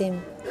what you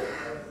seem.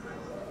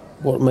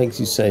 What makes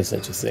you say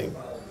such a thing?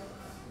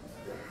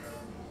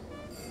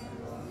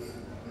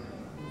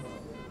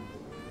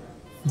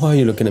 Why are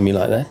you looking at me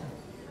like that?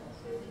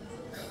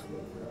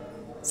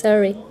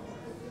 Sorry.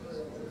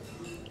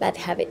 Bad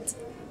habit.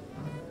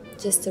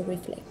 Just a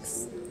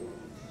reflex.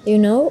 You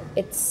know,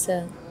 it's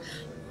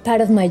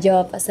part of my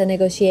job as a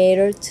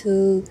negotiator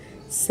to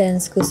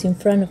sense who's in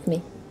front of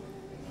me.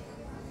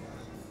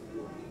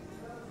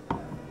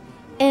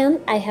 And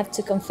I have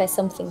to confess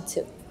something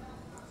too.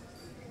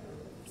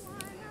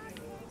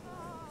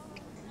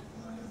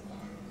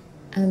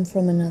 I'm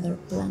from another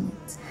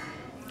planet.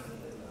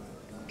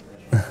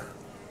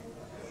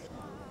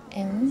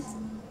 And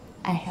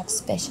I have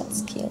special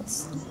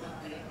skills.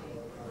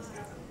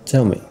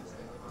 Tell me.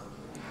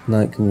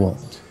 Like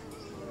what?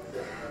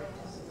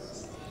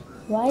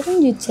 Why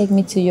don't you take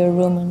me to your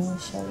room and I'll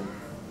show you?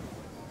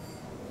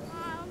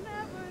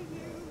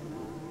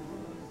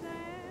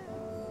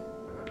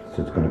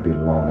 So it's gonna be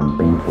long and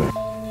painful.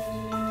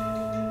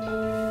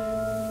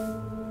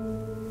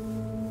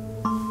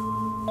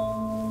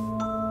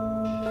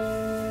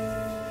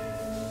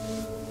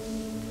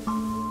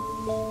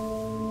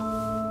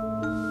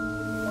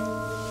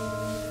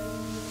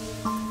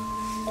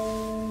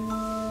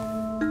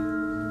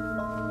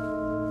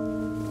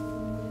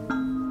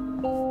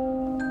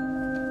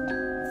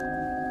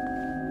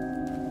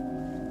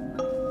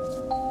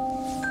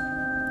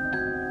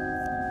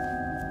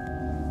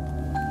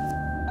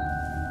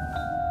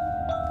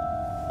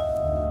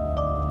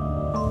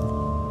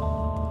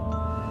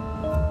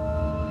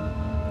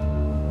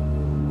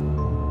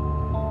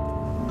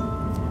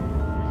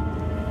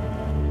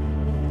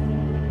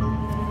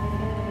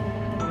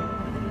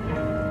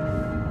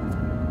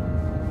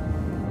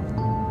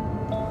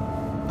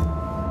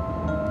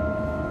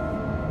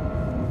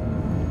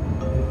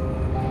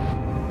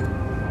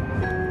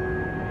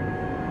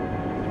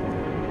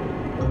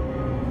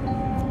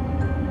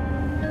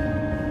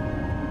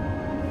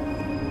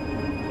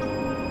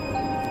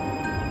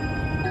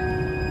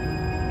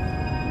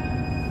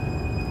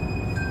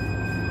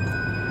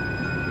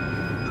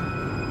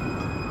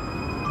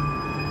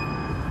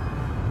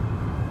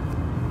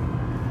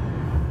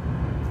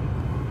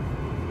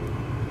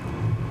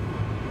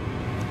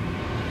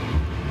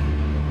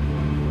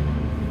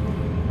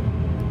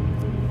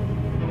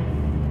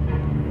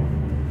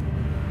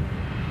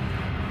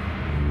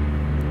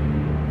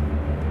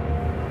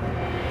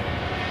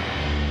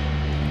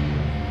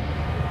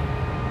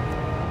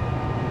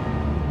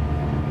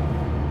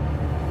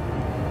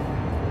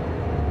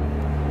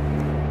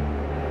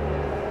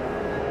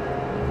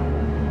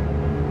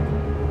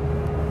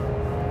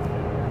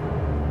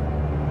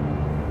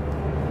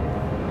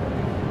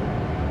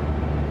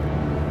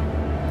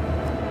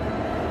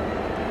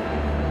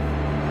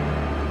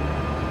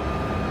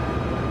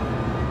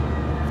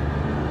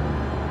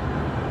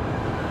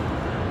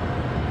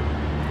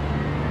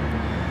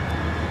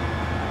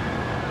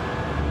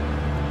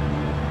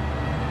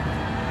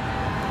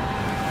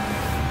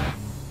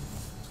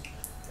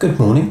 Good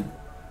morning.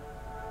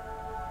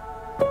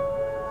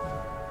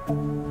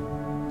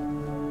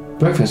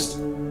 Breakfast?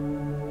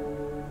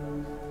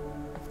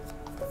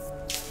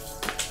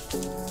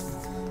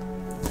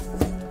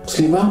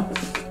 Sleep well?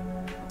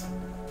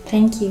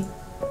 Thank you.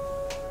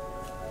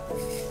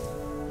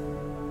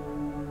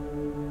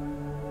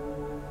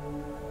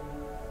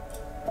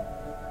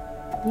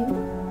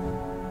 You?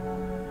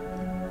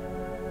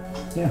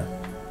 Yeah.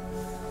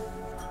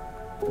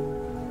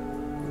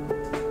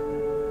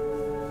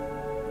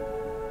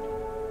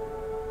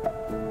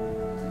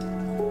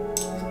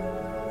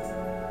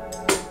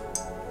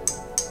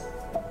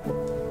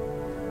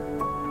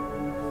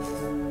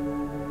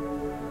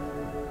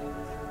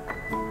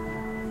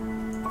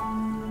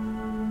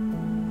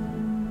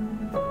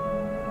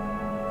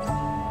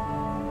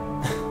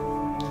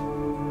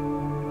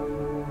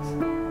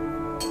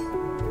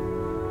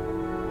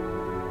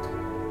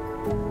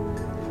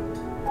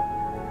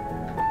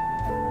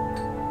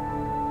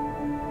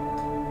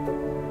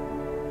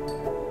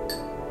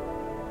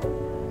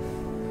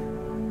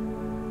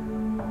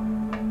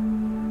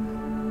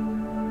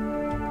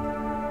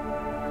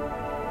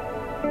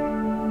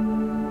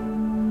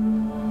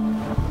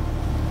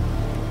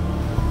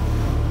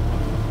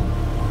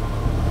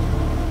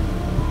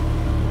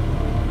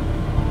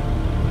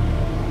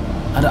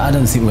 I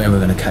don't think we're ever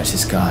going to catch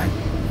this guy.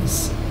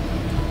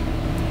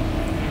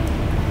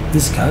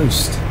 This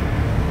ghost.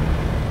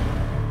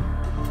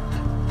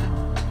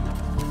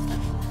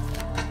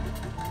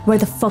 Where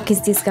the fuck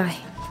is this guy?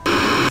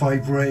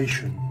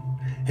 Vibration.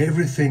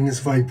 Everything is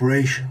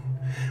vibration.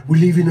 We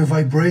live in a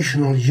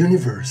vibrational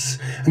universe,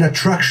 an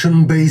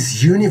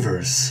attraction-based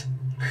universe.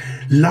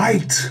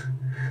 Light,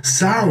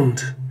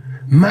 sound,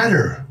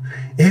 matter,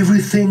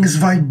 everything is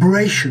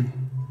vibration.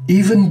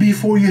 Even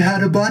before you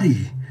had a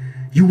body,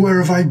 you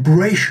were a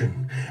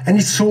vibration, and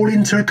it's all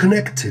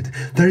interconnected.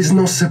 There is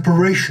no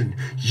separation.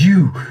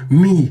 You,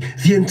 me,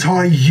 the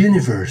entire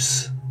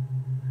universe.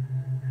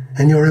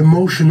 And your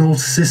emotional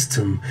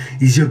system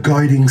is your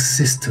guiding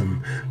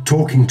system,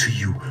 talking to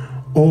you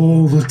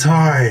all the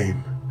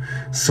time.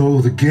 So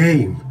the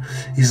game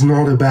is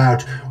not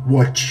about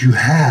what you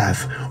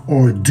have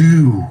or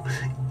do.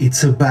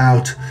 It's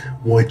about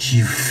what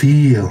you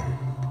feel.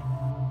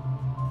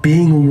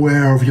 Being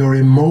aware of your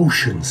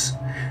emotions.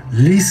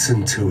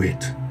 Listen to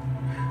it.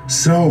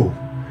 So,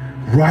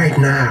 right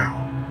now,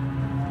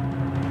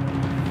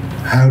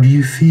 how do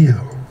you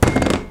feel?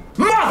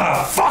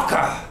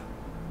 Motherfucker!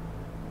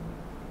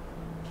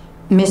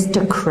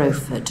 Mr.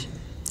 Crowford,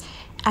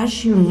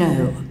 as you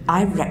know,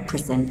 I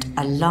represent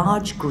a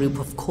large group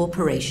of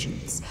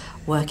corporations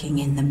working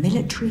in the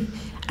military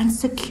and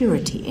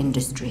security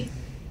industry.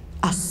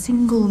 A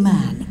single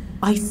man,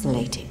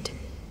 isolated,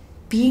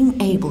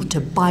 being able to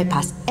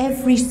bypass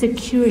every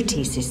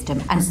security system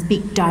and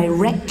speak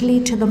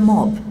directly to the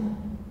mob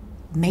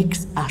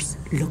makes us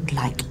look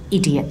like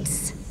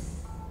idiots.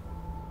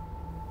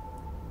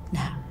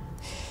 Now,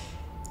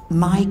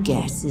 my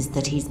guess is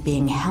that he's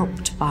being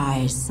helped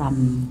by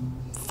some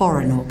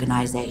foreign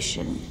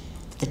organization,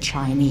 the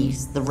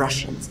Chinese, the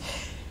Russians.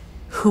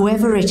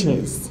 Whoever it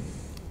is,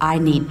 I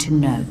need to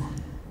know.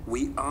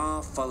 We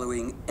are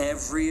following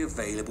every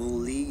available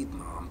lead,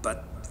 Mom,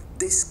 but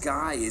this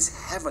guy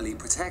is heavily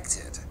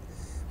protected.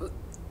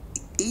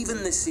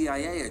 Even the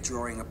CIA are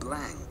drawing a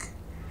blank.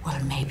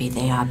 Well, maybe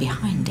they are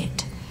behind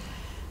it.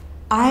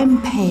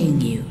 I'm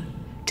paying you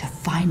to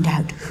find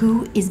out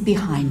who is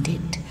behind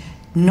it,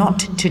 not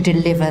to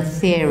deliver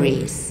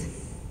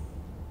theories.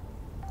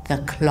 The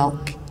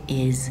clock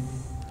is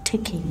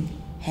ticking,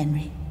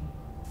 Henry.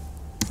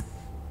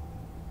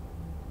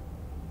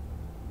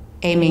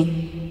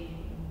 Amy,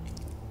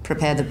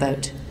 prepare the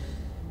boat.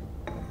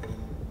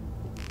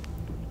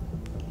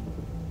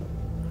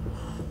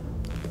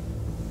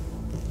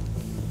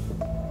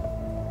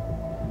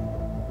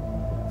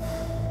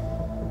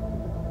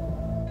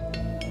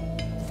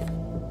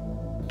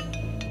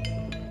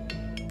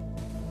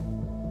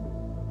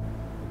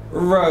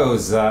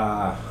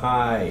 Rosa,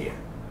 hi.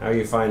 How are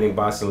you finding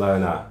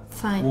Barcelona?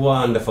 Fine.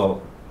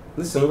 Wonderful.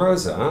 Listen,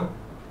 Rosa,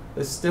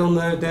 there's still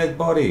no dead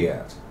body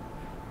yet.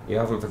 You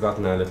haven't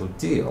forgotten our little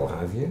deal,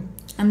 have you?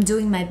 I'm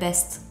doing my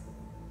best.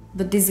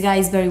 But this guy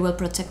is very well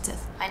protected.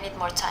 I need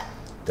more time.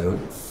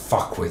 Don't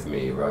fuck with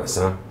me,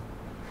 Rosa.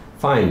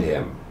 Find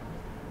him.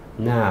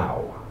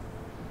 Now.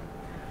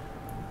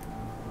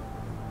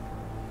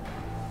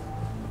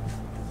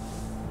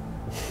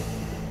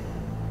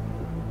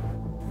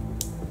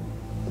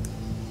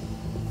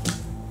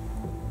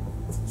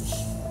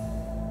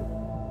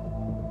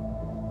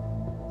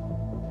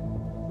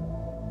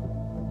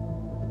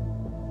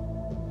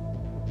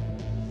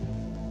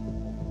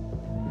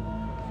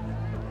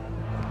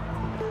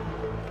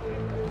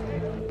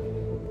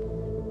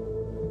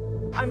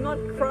 I'm not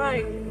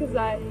crying because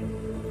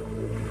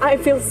I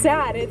feel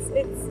sad.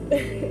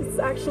 It's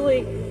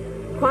actually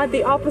quite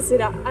the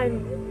opposite.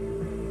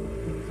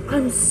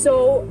 I'm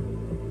so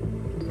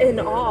in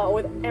awe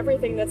with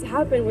everything that's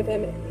happened with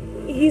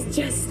him. He's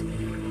just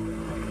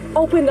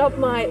opened up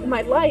my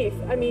life.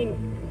 I mean,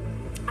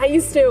 I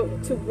used to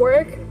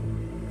work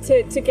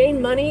to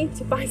gain money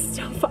to buy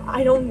stuff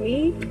I don't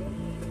need.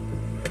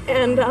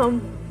 And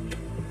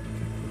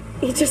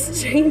he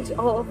just changed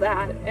all of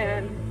that,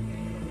 and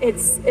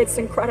it's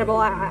incredible.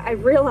 I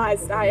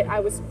realized I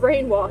was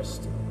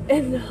brainwashed,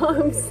 and I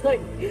was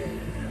like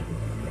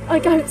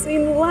I've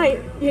seen the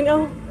light, you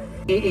know?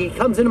 He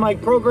comes into my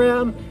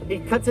program, he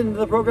cuts into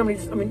the program,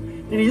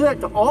 did he do that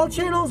to all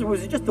channels, or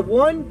was it just the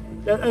one?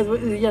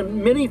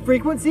 Many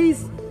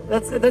frequencies?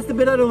 That's the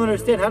bit I don't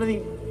understand. How did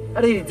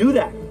he do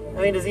that?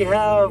 I mean, does he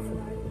have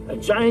a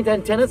giant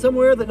antenna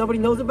somewhere that nobody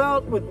knows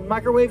about with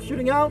microwaves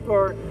shooting out?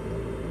 Or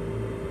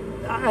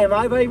am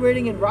I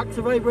vibrating and rocks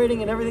are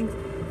vibrating and everything's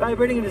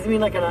vibrating? And does it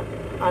mean like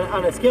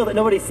on a scale that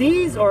nobody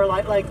sees? Or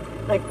like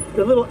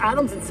the little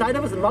atoms inside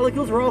of us and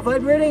molecules are all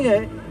vibrating?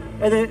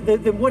 And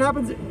then what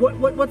happens?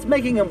 What's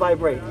making them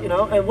vibrate? You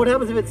know? And what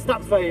happens if it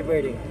stops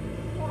vibrating?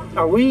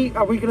 Are we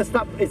gonna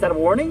stop? Is that a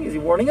warning? Is he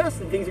warning us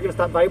that things are gonna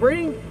stop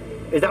vibrating?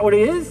 Is that what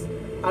it is?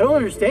 I don't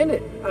understand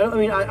it.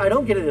 I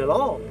don't get it at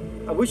all.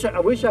 I wish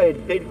I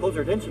had paid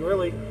closer attention,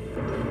 really.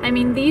 I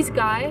mean, this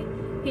guy,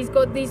 he's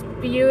got this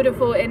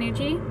beautiful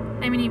energy.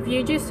 I mean, if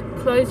you just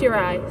close your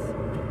eyes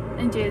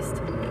and just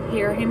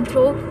hear him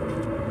talk,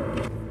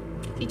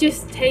 it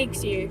just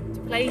takes you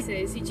to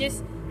places.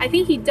 I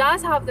think he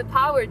does have the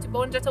power to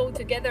bond us all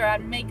together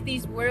and make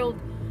this world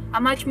a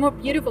much more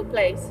beautiful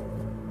place.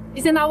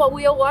 Isn't that what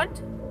we all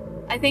want?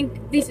 I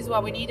think this is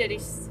what we needed.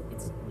 It's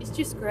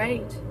just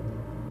great.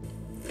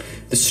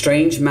 The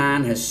strange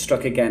man has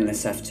struck again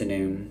this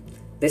afternoon.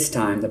 This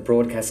time the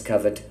broadcast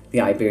covered the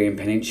Iberian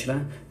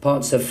Peninsula,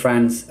 parts of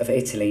France, of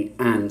Italy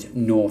and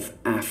North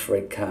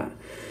Africa.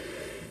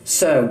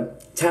 So,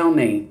 tell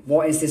me,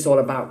 what is this all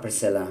about,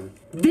 Priscilla?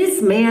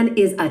 This man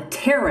is a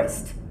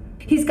terrorist.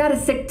 He's got a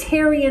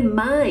sectarian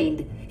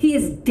mind. He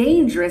is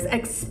dangerous,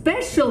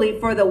 especially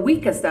for the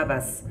weakest of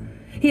us.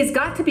 He has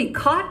got to be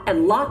caught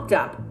and locked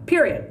up,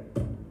 period.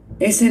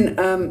 Isn't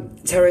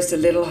terrorist a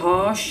little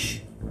harsh?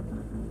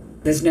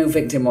 There's no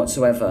victim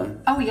whatsoever.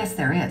 Oh, yes,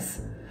 there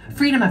is.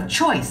 Freedom of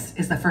choice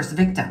is the first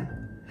victim.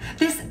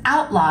 This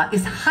outlaw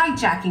is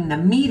hijacking the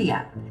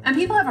media, and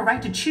people have a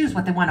right to choose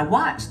what they want to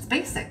watch. It's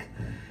basic.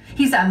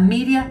 He's a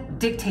media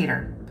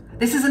dictator.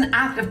 This is an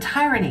act of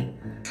tyranny.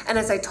 And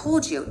as I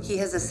told you, he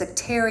has a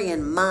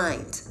sectarian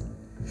mind.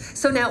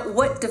 So now,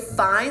 what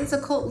defines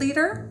a cult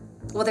leader?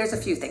 Well, there's a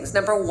few things.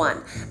 Number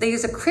one, they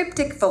use a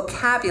cryptic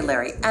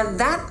vocabulary, and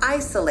that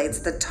isolates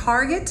the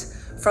target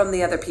from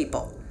the other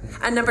people.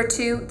 And number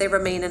two, they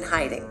remain in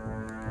hiding.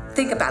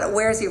 Think about it.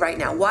 Where is he right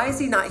now? Why is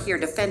he not here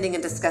defending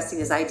and discussing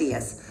his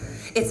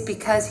ideas? It's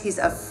because he's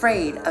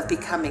afraid of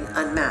becoming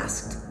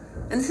unmasked.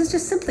 And this has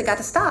just simply got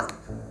to stop.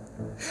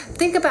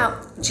 Think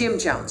about Jim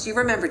Jones. You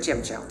remember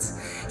Jim Jones.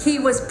 He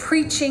was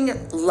preaching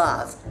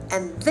love,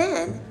 and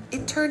then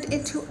it turned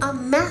into a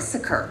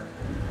massacre.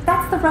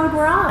 That's the road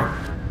we're on.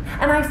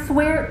 And I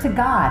swear to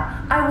God,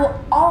 I will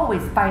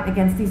always fight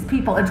against these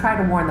people and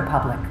try to warn the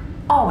public.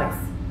 Always.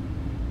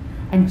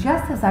 And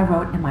just as I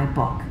wrote in my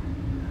book,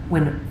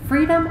 when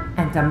freedom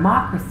and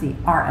democracy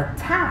are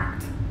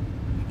attacked,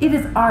 it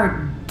is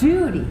our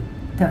duty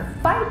to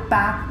fight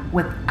back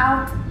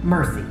without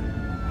mercy.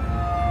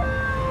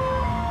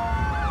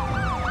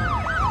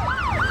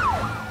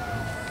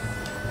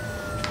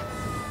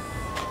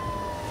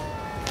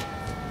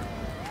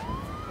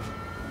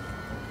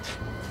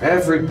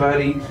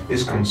 Everybody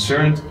is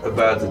concerned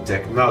about the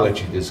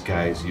technology this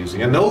guy is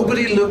using, and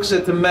nobody looks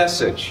at the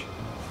message.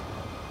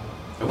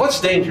 And what's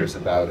dangerous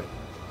about it?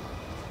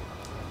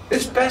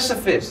 It's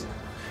pacifist.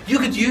 You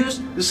could use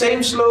the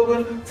same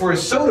slogan for a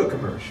soda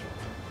commercial.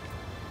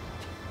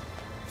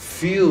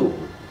 Feel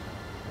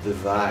the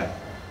vibe.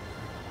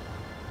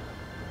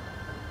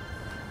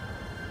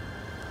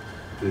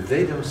 But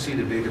they don't see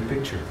the bigger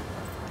picture.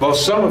 Well,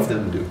 some of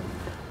them do.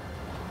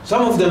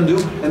 Some of them do,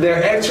 and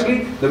they're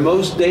actually the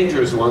most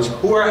dangerous ones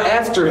who are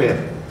after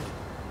him.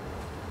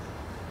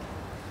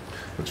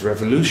 What's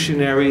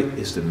revolutionary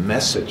is the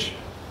message.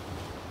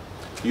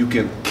 You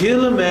can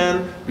kill a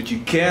man, but you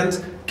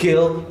can't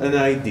kill an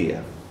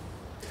idea.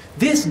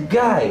 This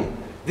guy,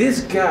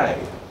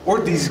 or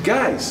these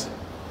guys,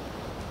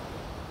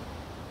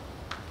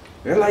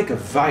 they're like a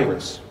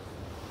virus.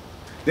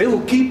 They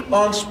will keep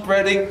on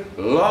spreading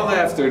long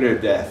after their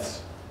deaths.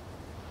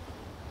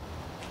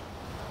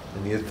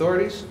 And the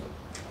authorities?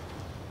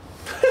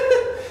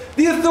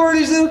 The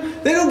authorities,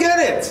 they don't get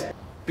it.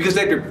 Because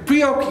they're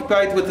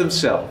preoccupied with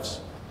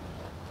themselves.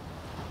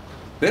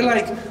 They're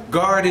like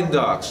guarding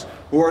dogs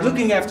who are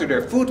looking after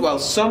their food while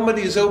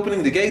somebody is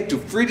opening the gate to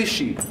free the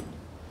sheep.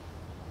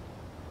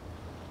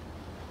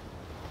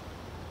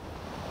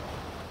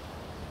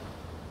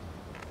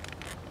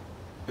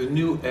 A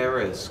new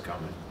era is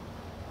coming.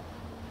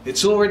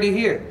 It's already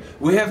here.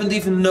 We haven't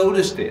even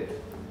noticed it.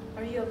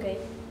 Are you okay?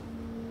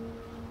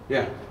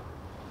 Yeah.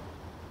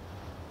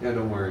 Yeah,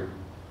 don't worry.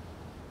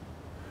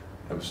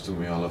 Happens to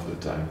me all of the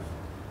time.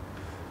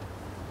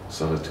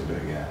 Solitude,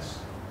 I guess.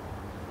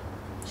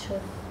 Sure.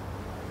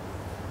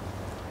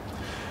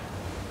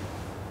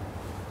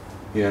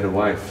 He had a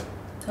wife.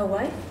 A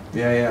wife?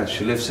 Yeah,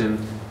 she lives in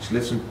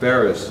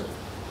Paris.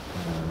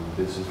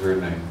 This is her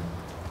name.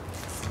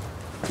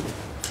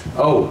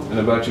 Oh, and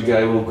about your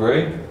guy Will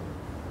Gray?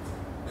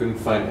 Couldn't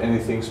find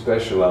anything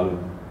special on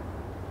him.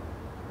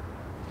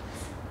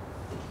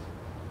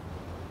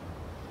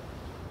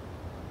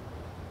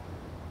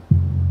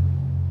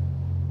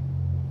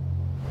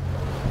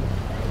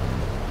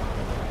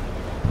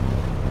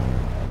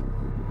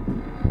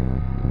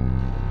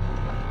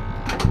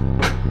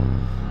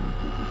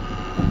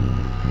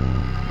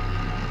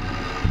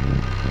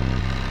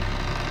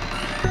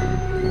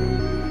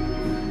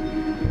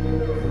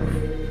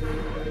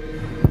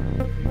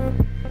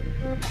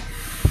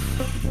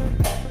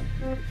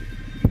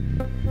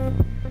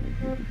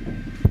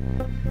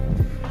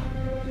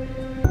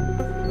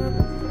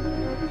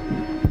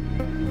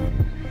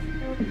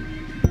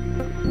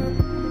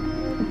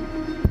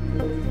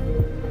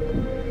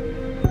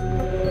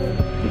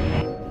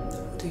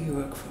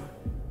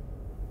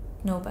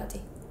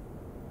 Nobody.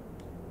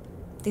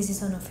 This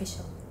is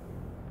unofficial.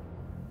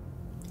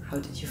 How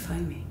did you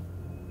find me?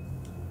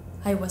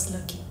 I was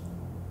lucky.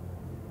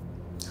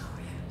 Oh,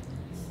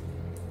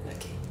 yeah.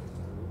 Lucky.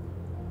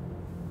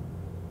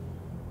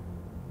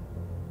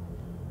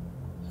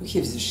 Who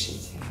gives a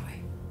shit, anyway?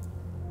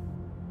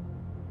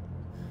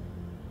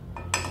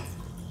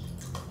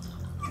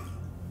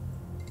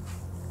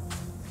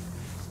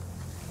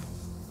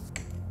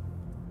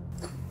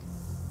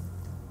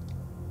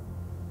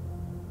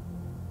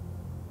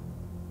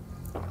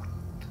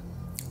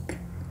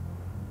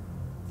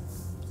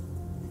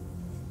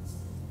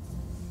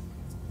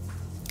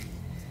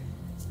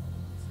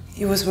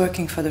 He was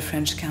working for the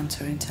French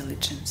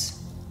counterintelligence.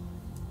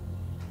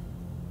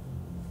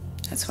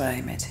 That's where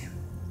I met him.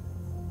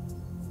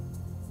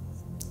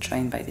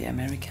 Trained by the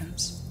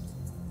Americans.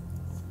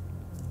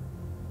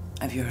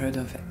 Have you heard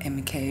of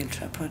MK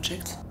Ultra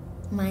project?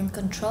 Mind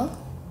control?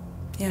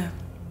 Yeah,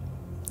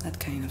 that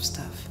kind of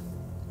stuff.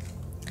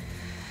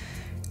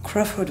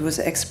 Crawford was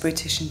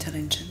ex-British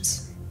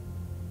intelligence.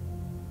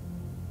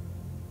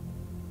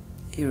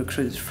 He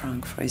recruited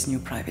Frank for his new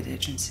private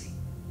agency.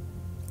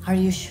 Are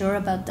you sure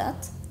about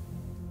that?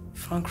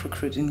 Frank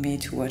recruited me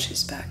to watch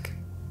his back.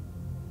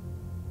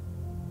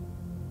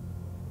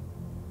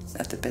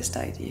 Not the best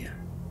idea,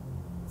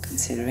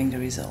 considering the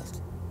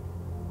result.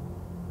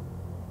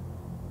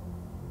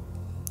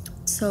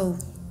 So,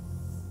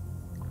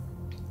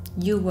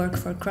 you work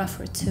for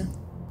Crawford too?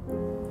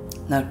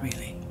 Not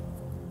really.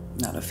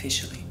 Not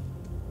officially.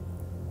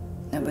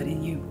 Nobody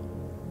knew.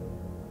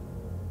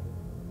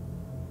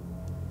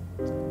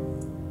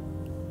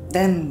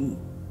 Then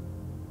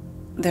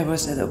there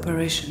was that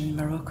operation in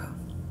Morocco.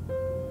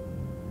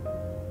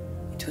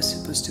 It was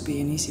supposed to be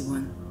an easy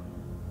one.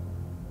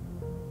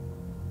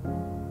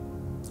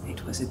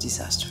 It was a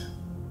disaster.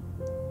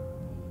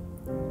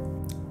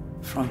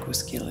 Frank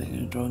was killed in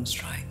a drone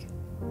strike.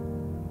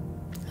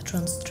 A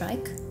drone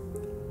strike?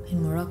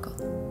 In Morocco?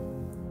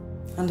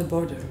 On the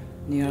border,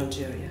 near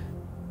Algeria.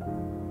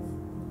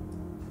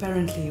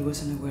 Apparently he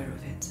wasn't aware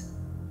of it.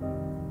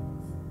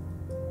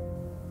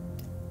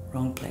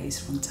 Wrong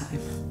place, wrong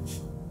time.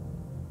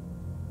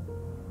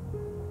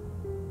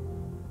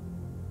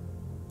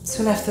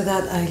 Soon after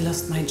that, I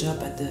lost my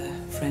job at the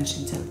French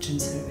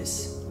intelligence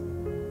service.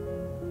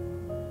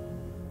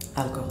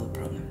 Alcohol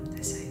problem,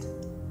 they said.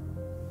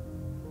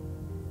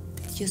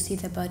 Did you see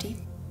the body?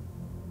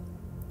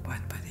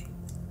 What body?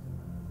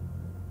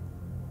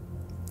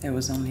 There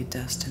was only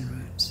dust and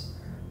ruins.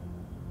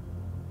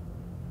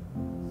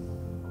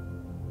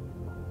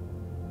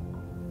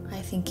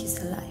 I think he's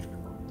alive.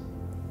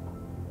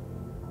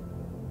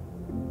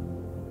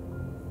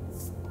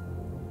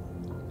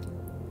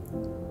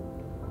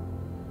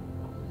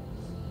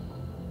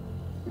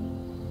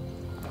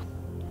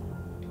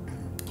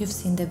 You've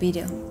seen the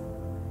video.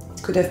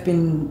 It could have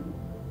been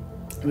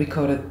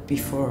recorded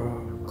before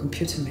or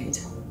computer made.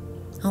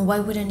 And why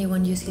would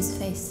anyone use his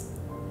face?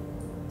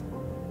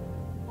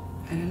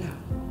 I don't know.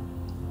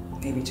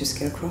 Maybe to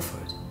scare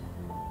Crawford.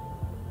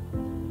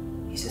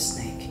 He's a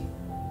snake.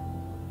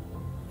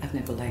 I've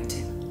never liked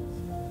him.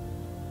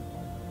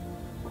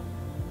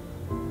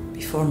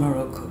 Before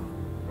Morocco,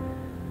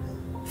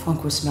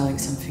 Frank was smelling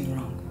something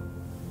wrong.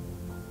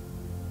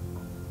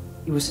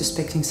 He was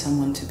suspecting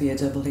someone to be a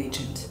double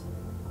agent.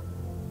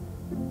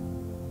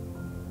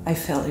 I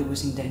felt he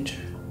was in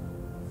danger.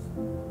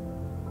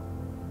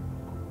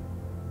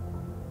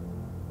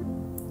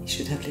 He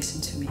should have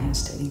listened to me and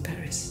stayed in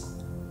Paris.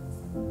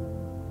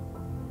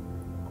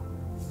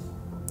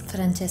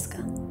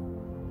 Francesca,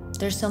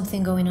 there's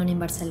something going on in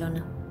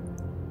Barcelona.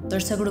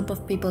 There's a group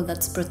of people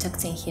that's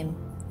protecting him.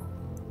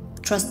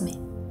 Trust me.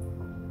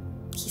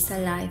 He's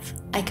alive.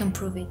 I can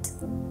prove it.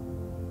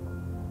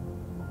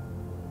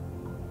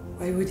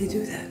 Why would he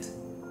do that?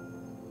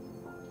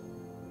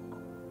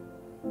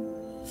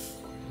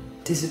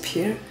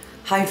 Disappear?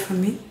 Hide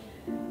from me?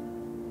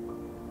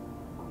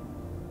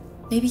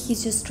 Maybe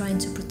he's just trying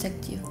to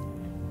protect you.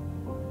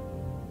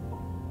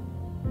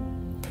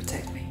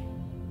 Protect me?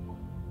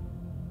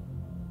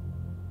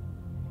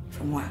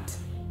 From what?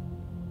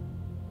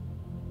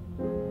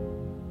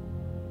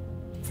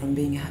 From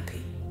being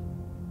happy?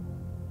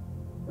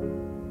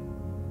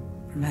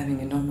 from having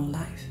a normal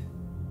life.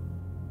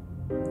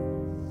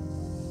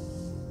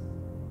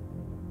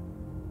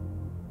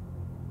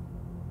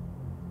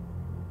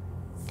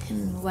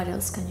 And what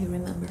else can you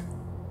remember?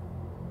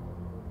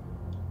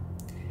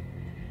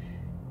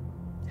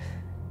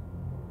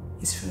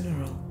 His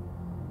funeral.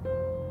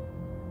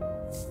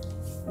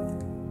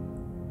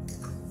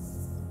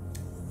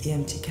 The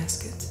empty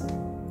casket.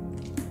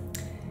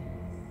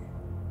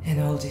 And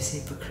all these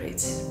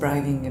hypocrites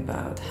bragging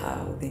about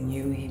how they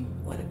knew him,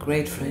 what a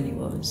great friend he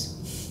was.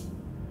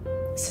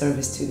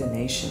 Service to the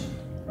nation.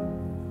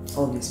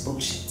 All this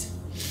bullshit.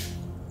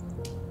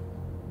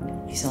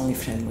 His only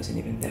friend wasn't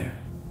even there.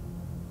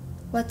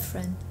 What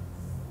friend?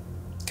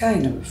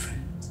 Kind of a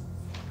friend.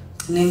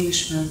 An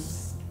Englishman.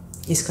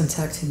 His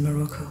contact in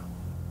Morocco.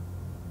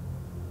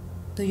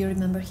 Do you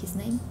remember his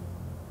name?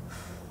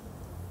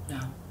 No.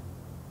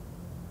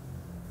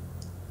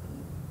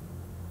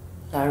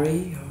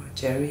 Larry or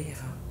Jerry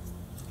or...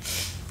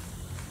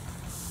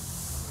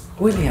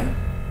 William.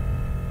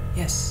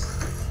 Yes,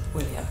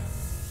 William.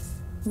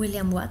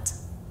 William what?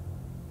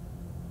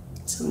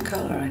 Some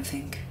color, I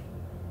think.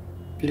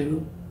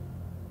 Blue.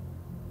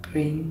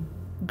 Green.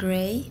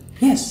 Grey?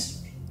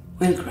 Yes,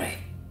 Will Grey.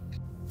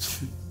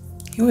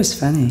 He was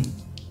funny.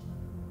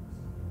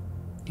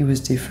 He was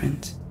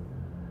different.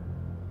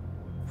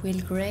 Will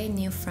Grey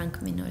knew Frank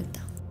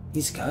Minolta.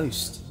 His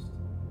ghost.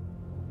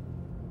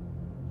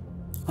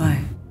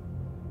 Why?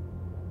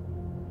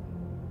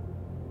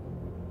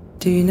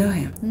 Do you know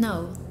him?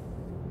 No.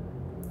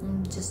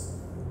 I'm just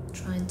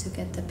trying to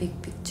get the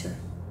big picture.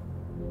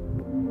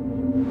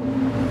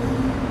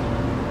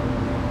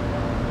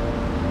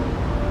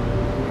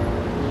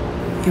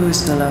 He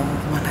was the love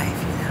of my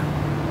life, you know.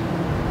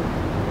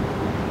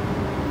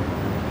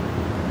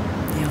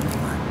 The only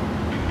one.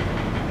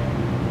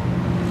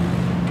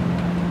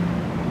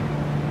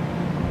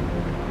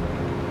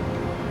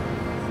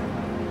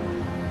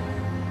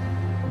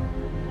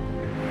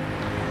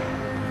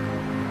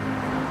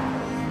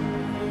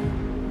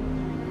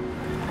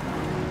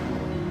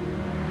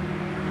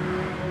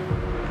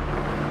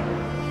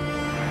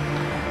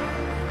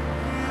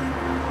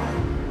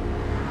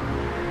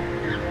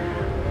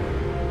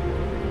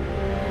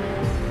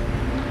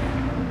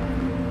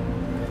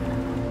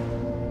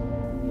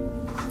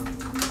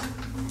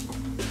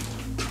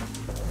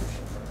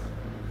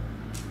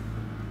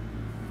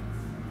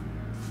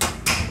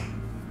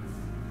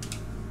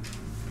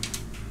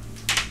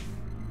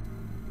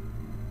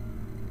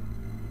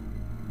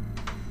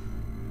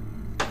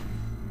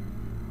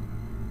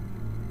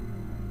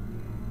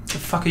 What the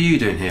fuck are you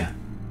doing here?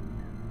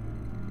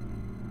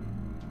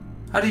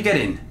 How do you get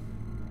in?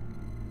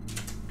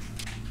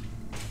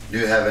 Do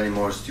you have any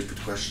more stupid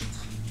questions?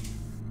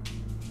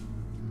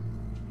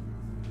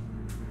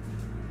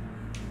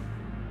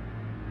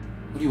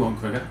 What do you want,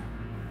 Gregor?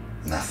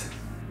 Nothing.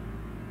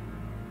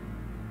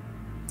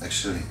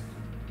 Actually,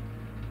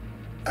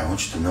 I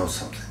want you to know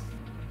something.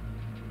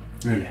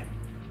 Really?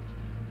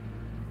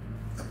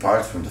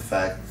 Apart from the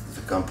fact that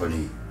the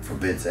company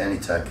forbids any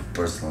type of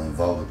personal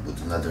involvement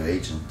with another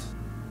agent,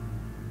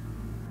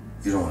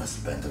 you don't want to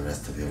spend the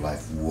rest of your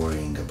life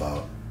worrying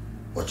about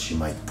what she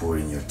might pour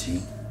in your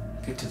tea.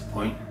 Get to the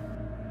point.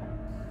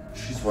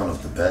 She's one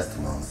of the best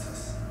amongst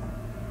us.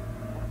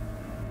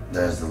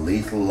 There's a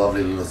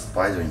lovely little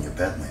spider in your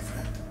bed, my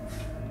friend.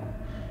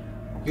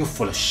 You're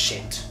full of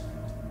shit.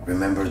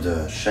 Remember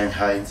the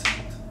Shanghai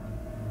incident?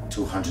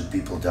 200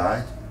 people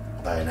died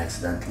by an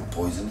accidental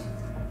poisoning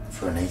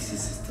for an AC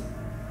system.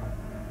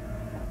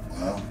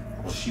 Well,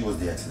 she was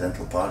the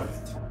accidental part of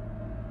it.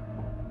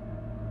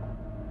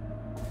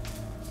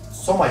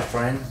 So, my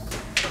friend,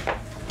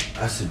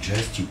 I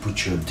suggest you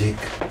put your dick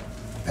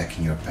back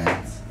in your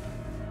pants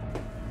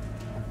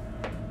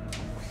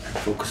and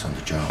focus on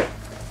the job.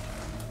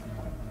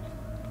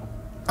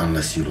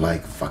 Unless you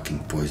like fucking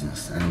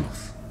poisonous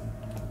animals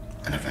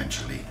and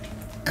eventually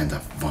end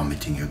up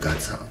vomiting your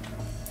guts out.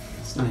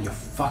 It's none of your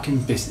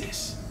fucking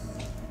business.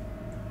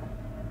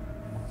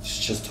 It's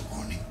just a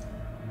warning.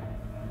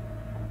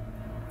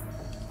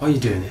 Why are you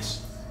doing this?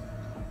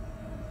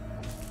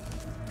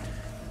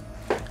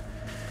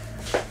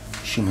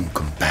 Human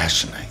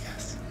compassion, I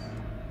guess.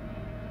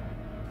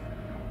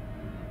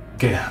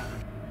 Get out.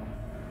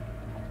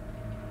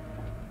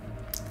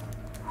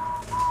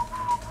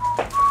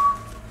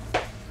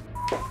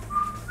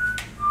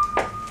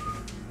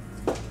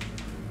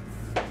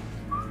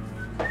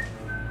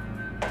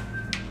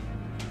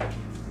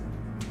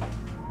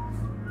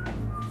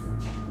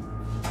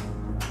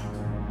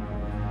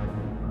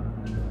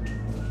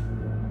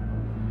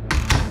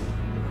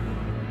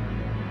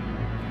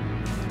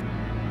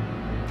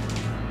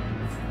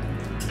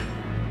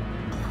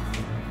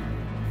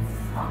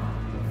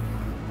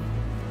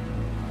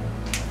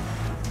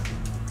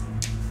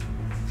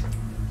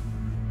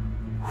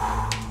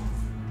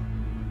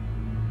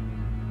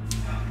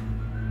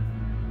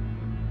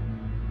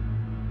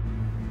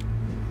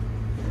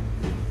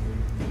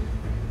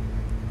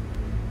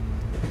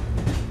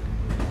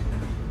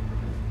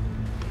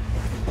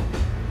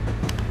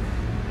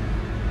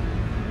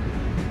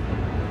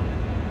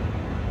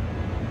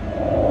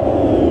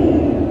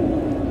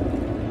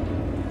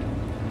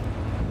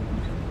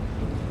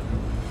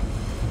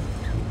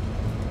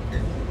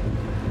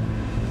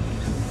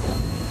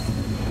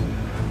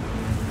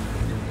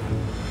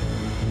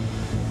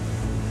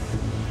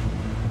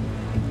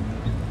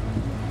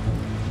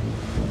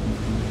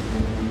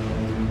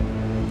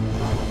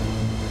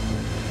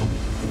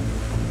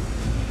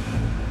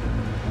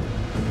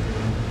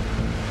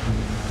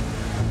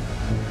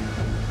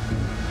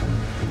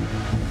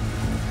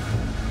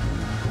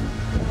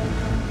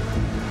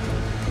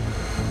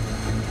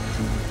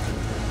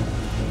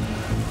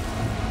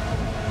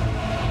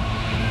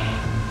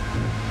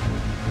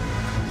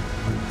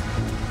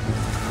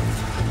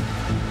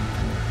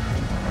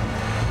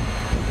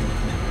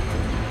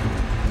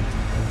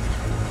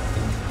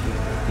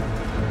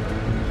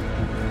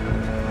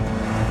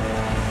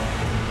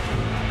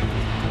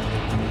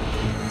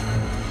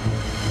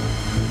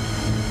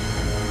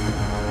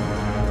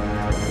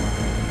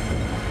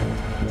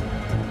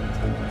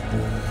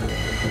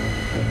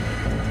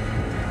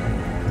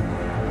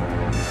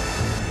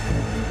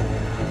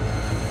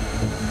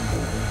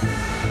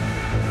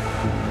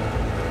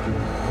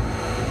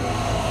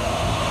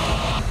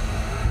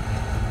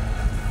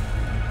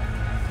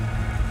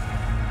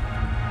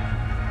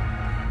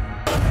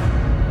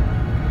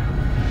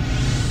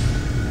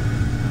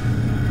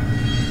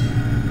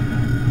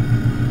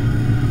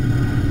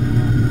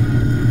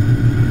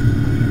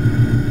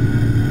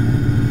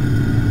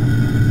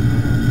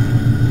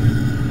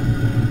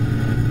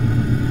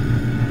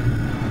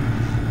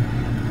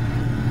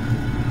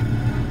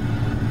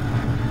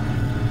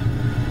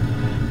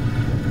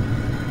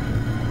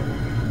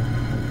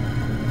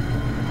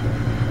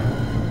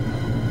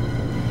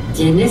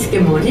 Tienes que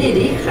morir,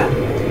 hija.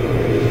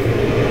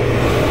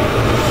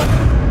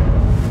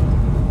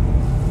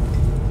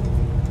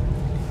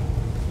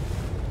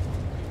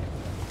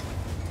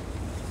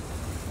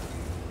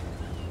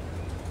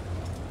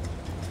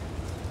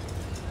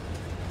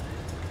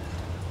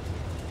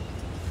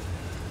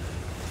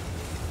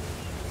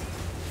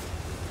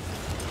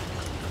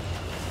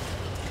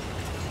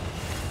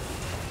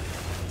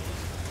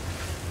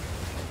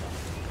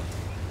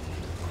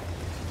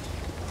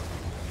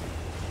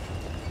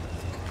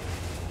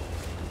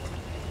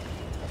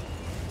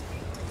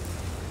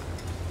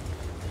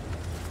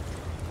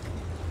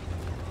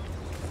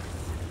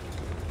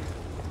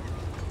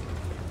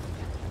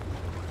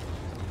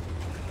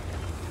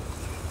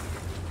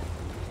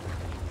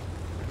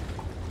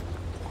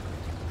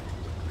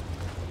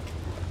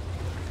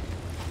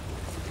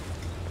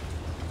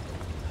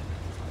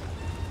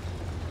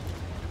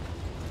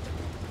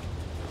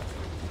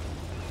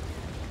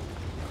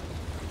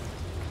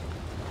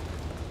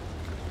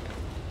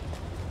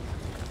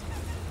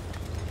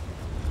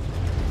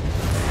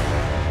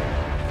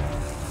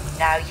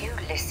 Now you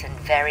listen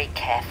very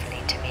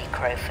carefully to me,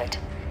 Crowford.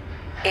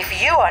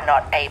 If you are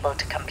not able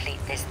to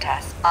complete this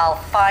task, I'll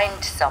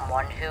find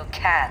someone who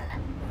can.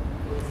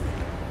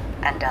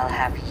 And I'll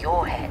have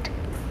your head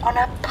on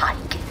a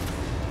pike.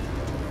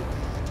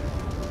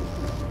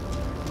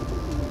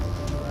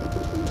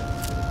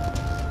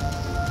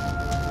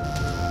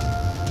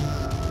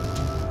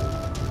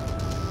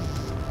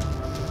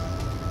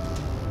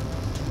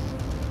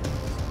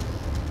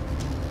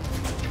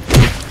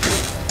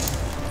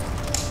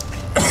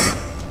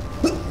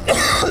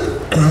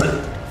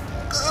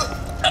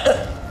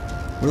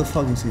 Where the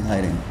fuck is he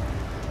hiding?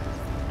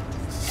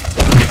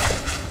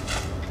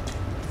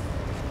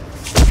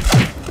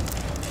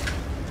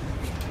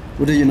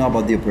 What do you know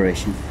about the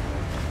operation?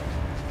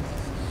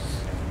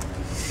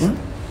 Huh?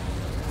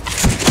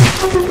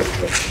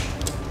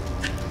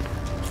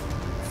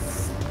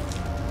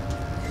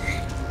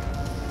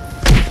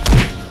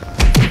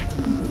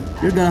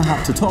 You're gonna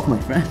have to talk, my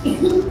friend.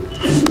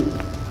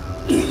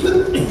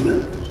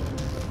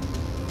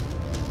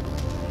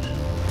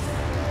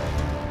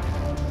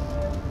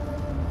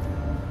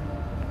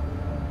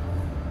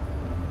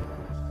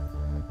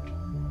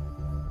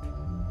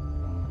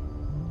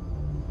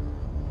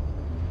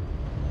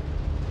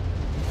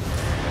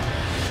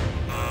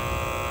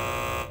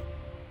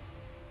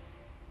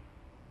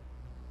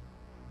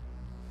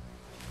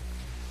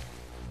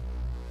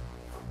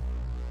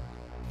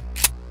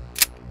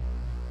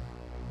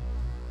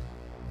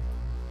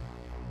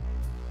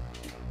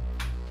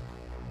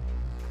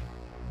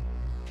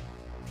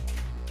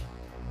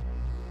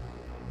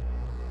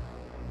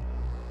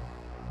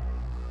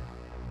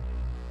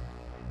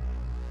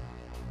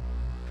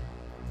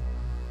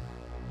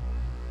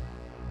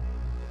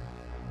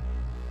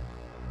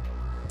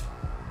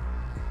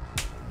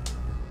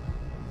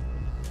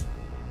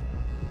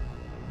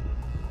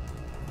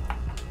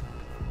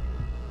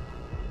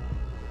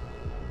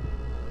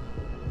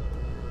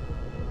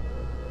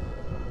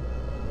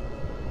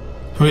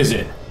 Who is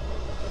it?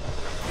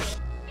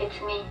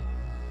 It's me.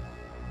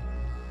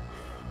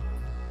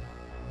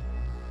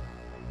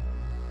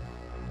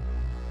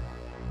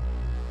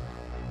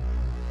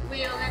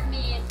 Will, let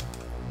me in.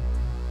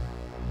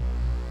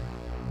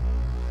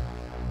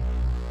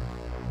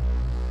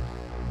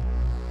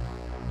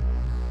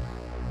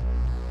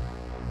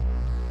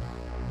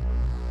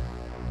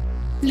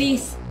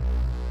 Please.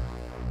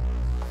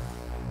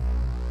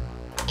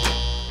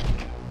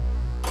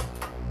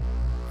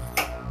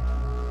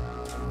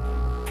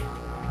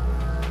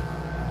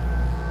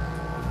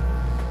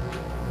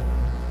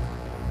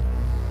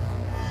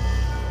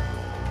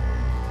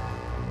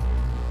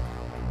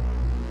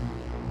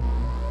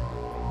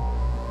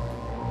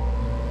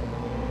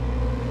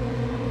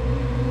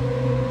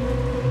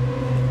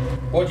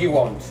 What do you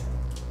want?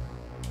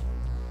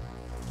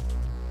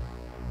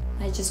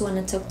 I just want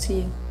to talk to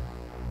you.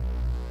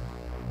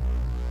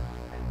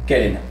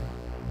 Get in.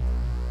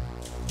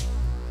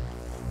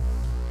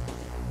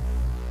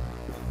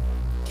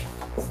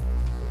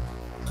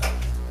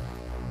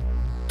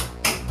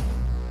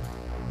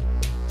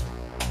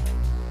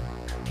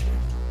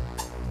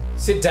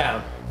 Sit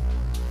down.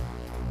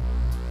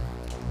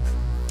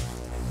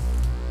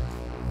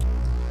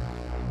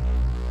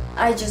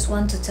 I just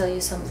want to tell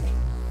you something.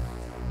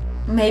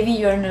 Maybe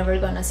you're never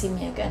gonna see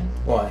me again.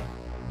 Why?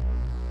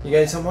 You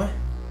going somewhere?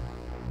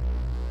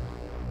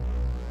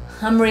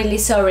 I'm really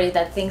sorry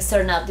that things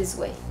turned out this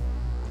way.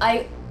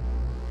 I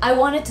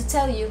wanted to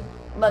tell you,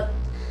 but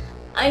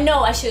I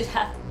know I should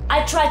have.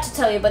 I tried to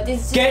tell you, but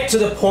this... Get to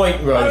the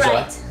point, Rosa.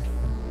 Alright.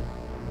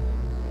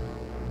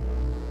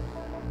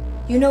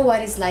 You know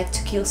what it's like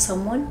to kill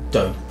someone?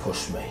 Don't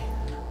push me.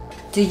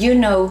 Do you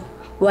know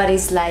what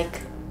it's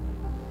like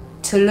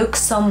to look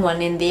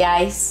someone in the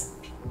eyes,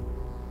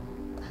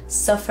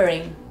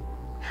 suffering,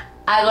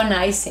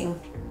 agonizing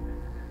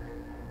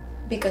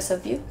because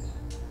of you?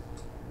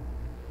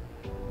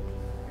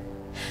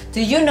 Do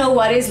you know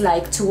what it's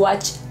like to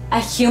watch a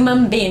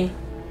human being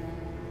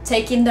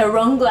taking the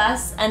wrong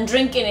glass and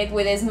drinking it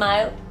with a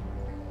smile.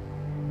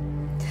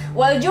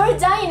 While you're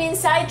dying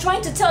inside,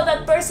 trying to tell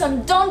that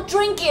person, don't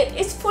drink it,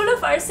 it's full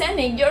of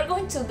arsenic, you're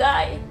going to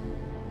die.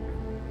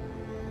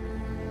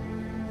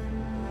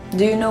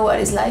 Do you know what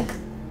it's like?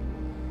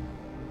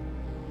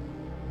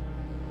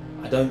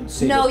 I don't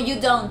see. No, you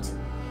don't.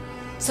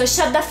 So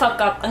shut the fuck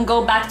up and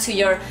go back to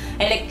your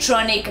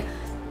electronic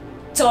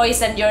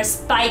toys and your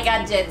spy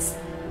gadgets.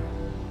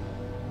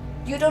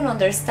 You don't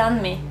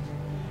understand me.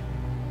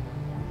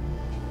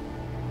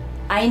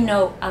 I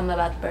know I'm a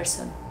bad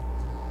person.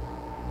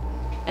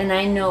 And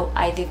I know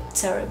I did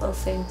terrible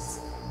things.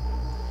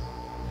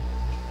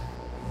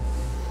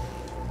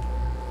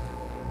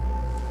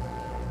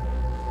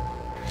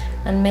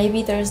 And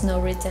maybe there's no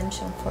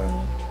redemption for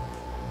me.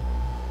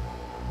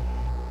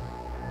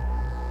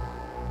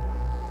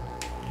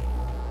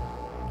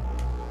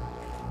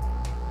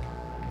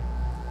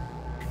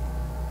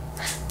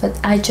 But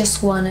I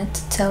just wanted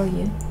to tell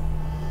you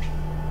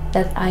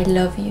that I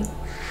love you.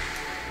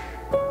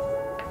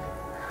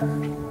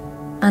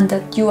 And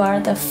that you are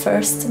the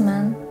first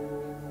man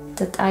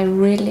that I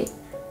really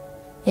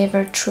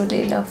ever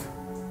truly love.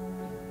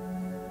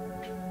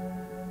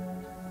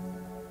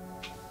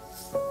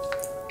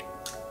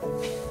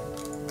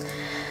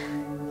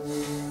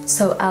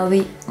 So I'll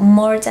be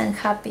more than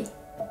happy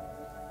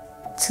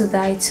to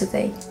die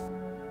today.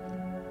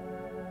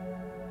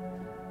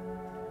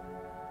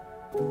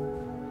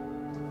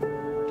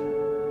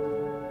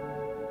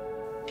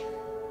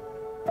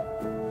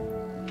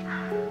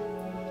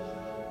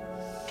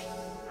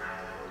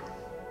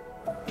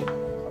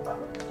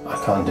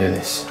 I can't do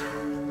this.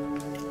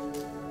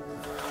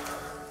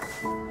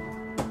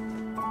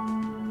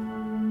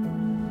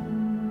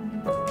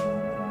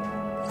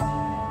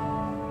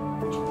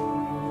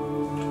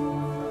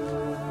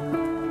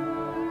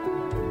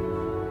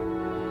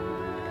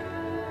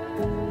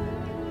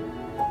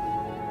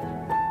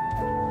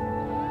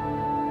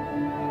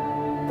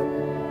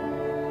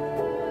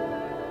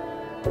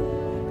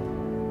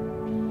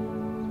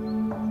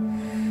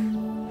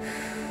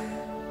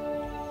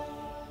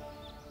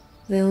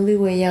 The only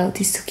way out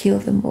is to kill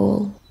them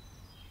all.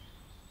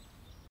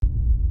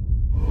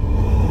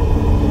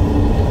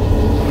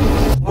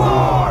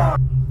 War!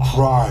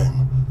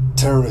 Crime,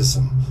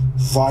 terrorism,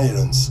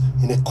 violence,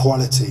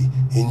 inequality,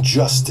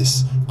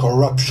 injustice,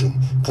 corruption,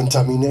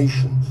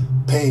 contamination,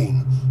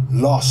 pain,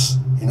 loss,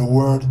 in a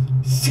word,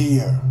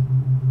 fear.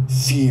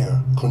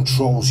 Fear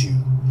controls you.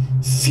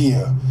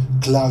 Fear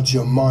clouds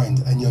your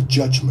mind and your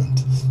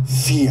judgment.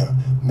 Fear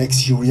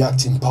makes you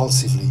react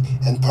impulsively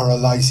and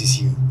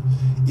paralyzes you.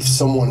 If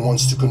someone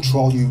wants to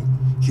control you,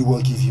 he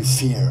will give you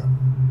fear.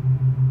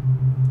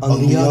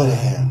 On the other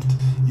hand,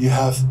 you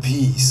have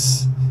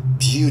peace,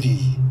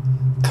 beauty,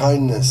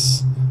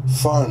 kindness,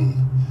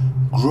 fun,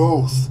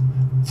 growth,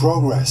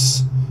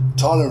 progress,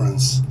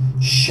 tolerance,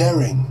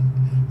 sharing,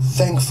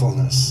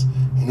 thankfulness,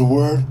 in a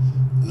word,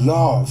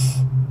 love.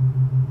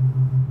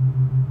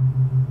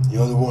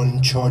 You're the one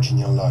in charge in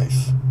your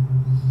life.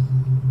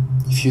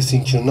 If you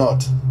think you're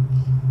not,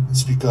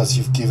 it's because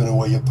you've given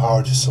away your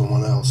power to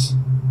someone else.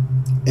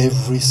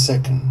 Every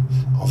second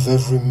of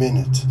every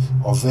minute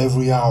of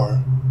every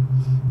hour,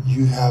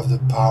 you have the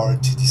power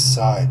to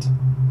decide.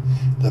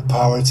 The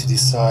power to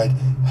decide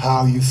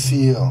how you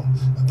feel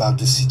about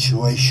the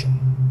situation.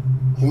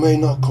 You may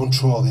not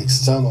control the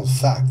external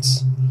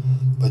facts,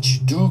 but you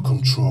do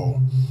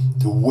control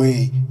the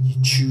way you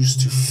choose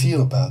to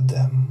feel about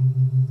them.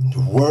 The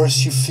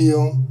worse you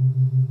feel,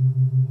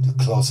 the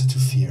closer to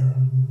fear.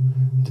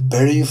 The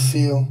better you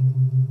feel,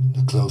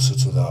 the closer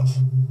to love.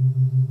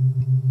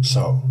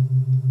 So,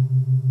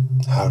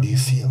 how do you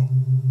feel?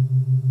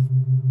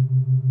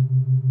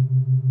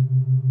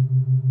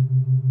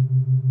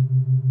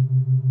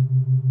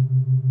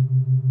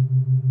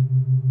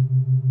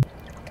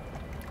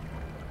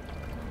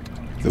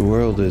 The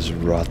world is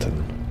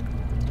rotten.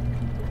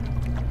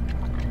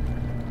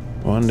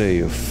 One day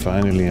you'll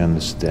finally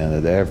understand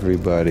that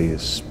everybody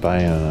is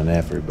spying on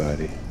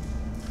everybody,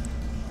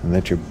 and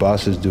that your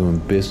boss is doing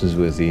business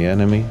with the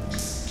enemy,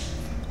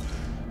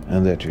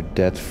 and that your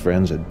dead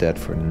friends are dead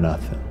for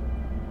nothing.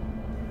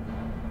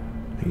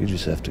 You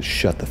just have to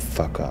shut the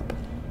fuck up.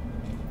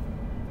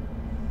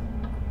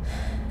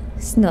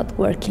 It's not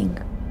working.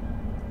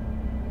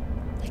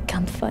 I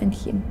can't find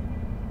him.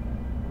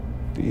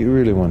 Do you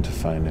really want to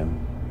find him?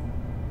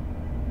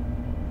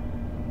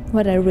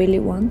 What I really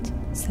want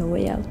is a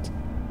way out.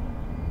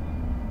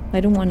 I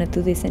don't want to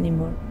do this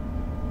anymore.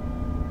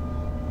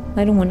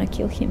 I don't want to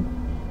kill him.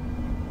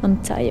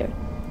 I'm tired.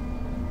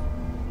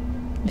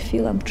 I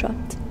feel I'm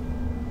trapped.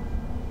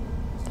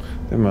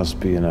 There must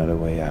be another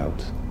way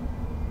out.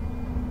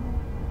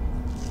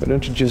 Why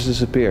don't you just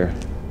disappear?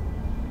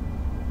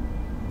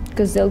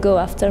 Because they'll go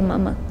after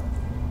Mama.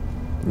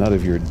 Not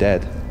if you're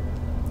dead.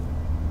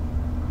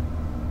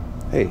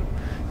 Hey,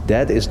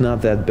 dead is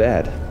not that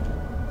bad.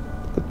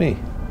 Look at me.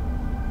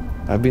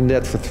 I've been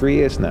dead for 3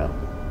 years now.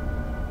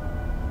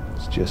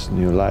 It's just a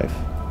new life.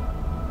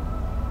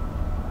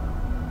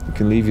 You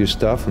can leave your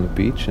stuff on the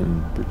beach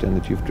and pretend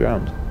that you've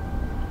drowned.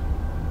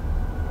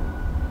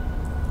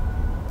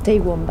 They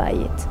won't buy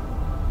it.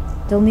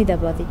 They'll need a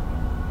body.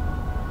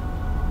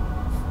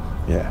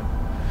 Yeah.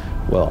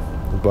 Well,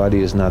 the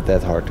body is not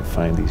that hard to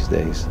find these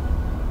days.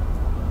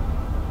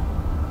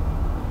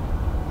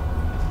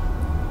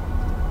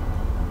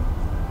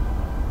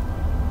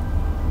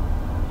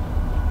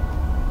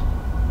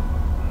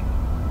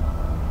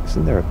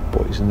 Isn't there a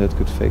poison that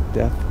could fake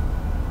death?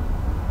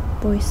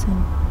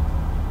 Poison.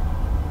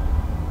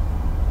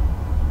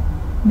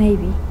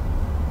 Maybe.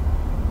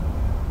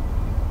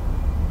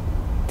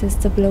 Does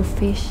the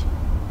blowfish?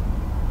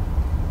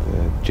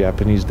 The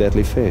Japanese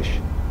deadly fish.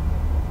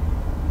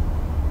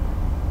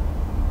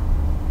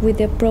 With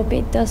the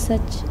appropriate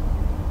dosage,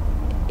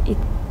 it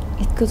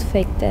could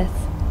fake death.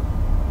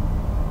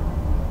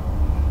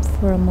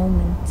 For a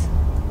moment.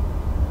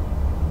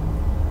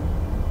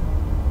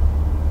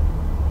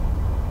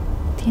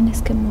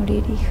 Tienes que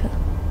morir, hija.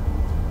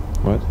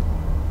 What?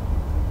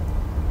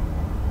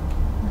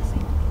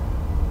 Nothing.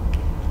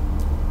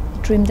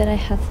 The dream that I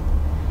have.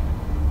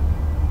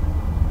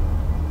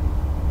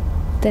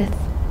 Death.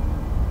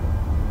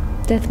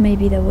 Death may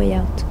be the way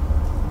out.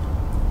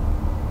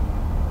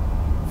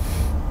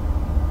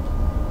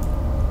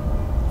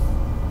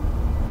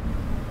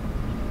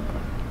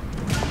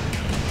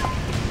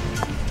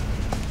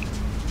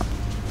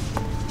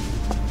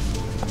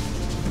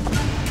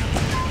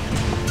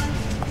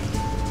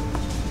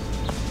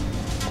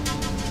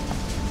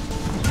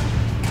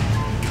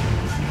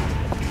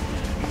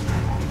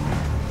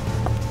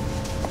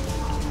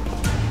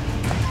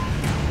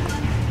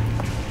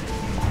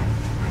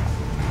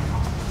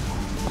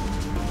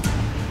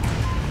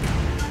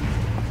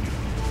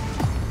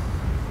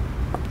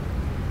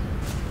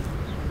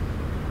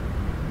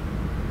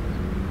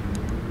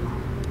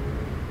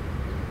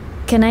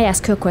 Can I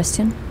ask you a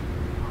question?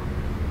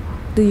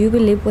 Do you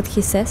believe what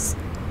he says?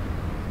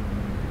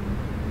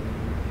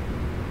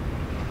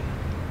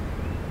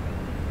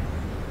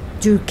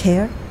 Do you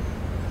care?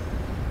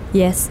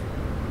 Yes,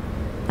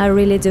 I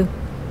really do.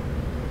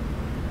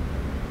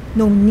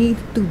 No need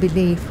to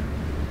believe.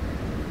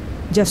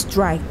 Just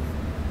try.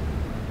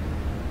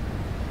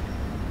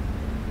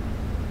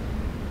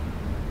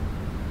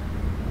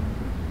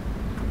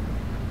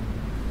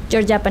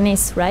 You're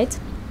Japanese, right?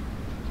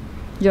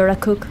 You're a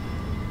cook.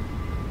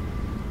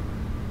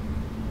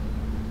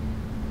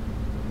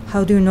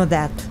 How do you know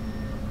that?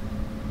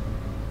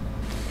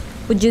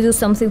 Would you do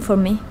something for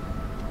me?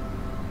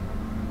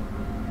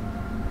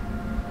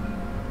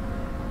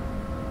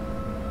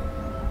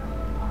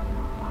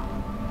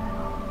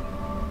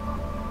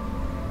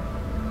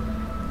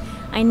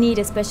 I need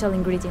a special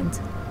ingredient.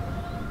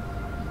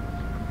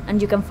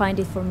 And you can find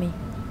it for me.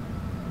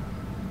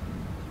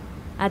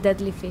 A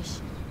deadly fish.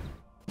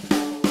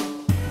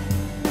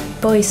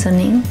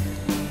 Poisoning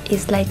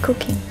is like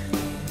cooking.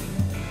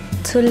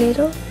 Too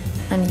little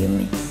and you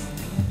miss.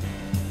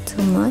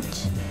 Too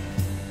much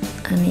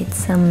and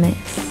it's a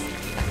mess.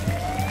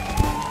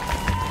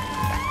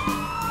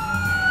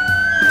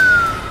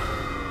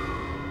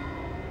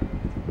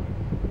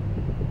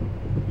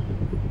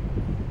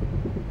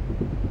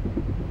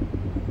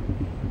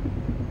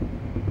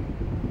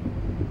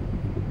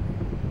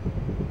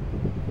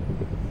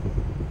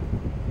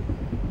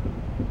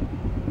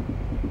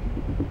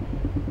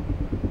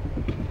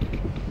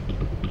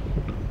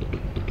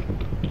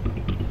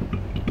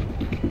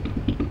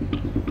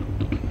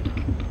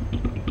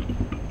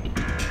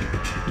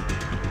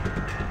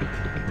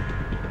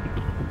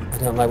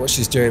 I don't like what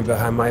she's doing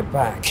behind my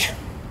back.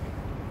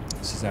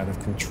 This is out of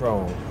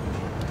control.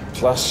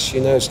 Plus,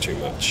 she knows too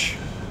much.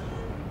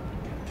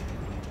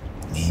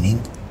 Meaning?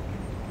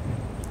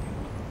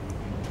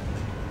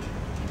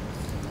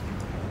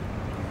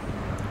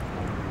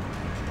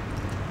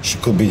 She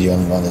could be the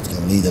only one that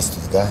can lead us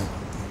to the guy.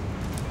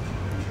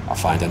 I'll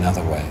find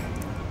another way.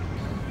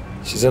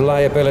 She's a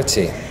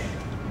liability.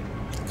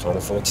 I can't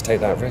afford to take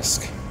that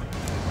risk.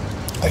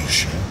 Are you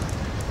sure?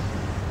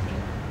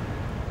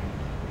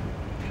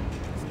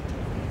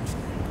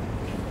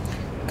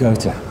 Go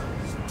to her.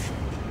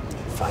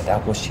 Find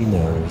out what she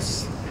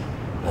knows,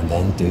 and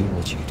then do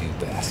what you do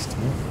best.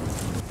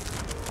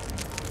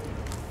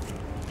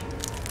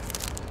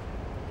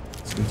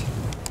 Sweetie.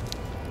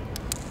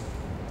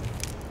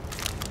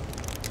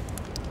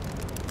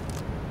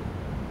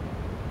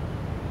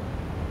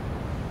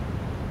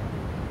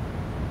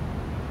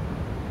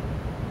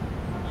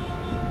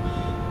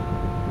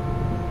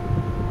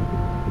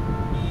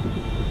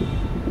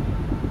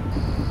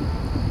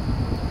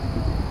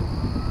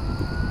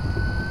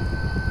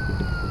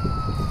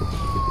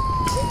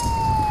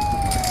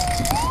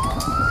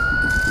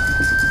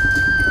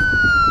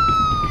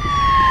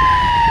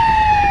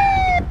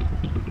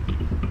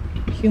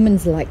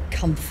 Humans like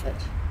comfort.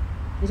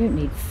 They don't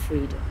need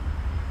freedom.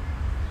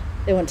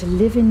 They want to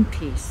live in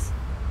peace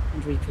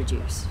and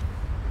reproduce.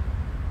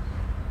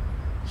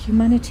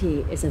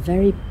 Humanity is a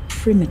very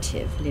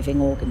primitive living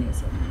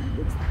organism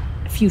with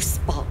a few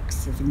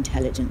sparks of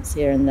intelligence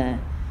here and there.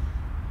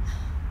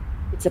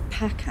 It's a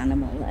pack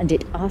animal and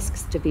it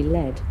asks to be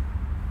led.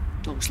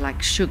 Dogs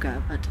like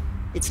sugar, but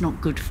it's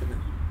not good for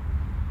them.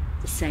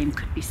 The same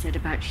could be said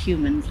about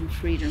humans and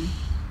freedom.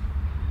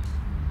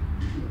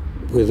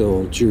 With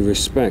all due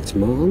respect,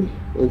 Mom,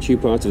 aren't you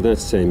part of that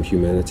same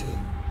humanity?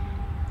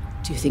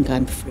 Do you think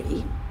I'm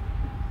free?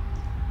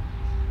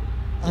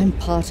 I'm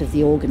part of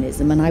the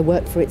organism and I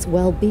work for its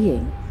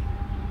well-being.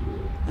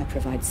 I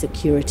provide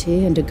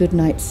security and a good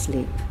night's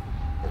sleep.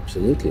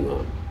 Absolutely,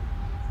 Mom.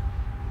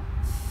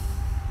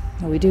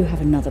 Now, we do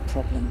have another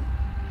problem.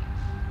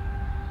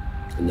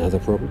 Another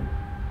problem?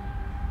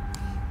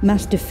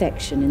 Mass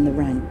defection in the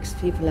ranks.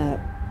 People are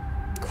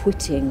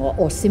quitting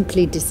or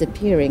simply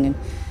disappearing. And,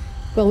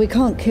 well, we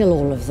can't kill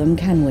all of them,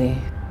 can we?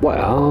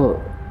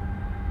 Well...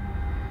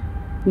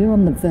 We're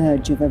on the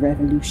verge of a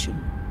revolution.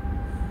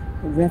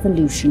 A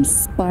revolution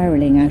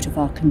spiraling out of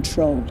our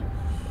control.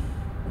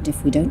 And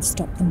if we don't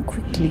stop them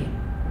quickly,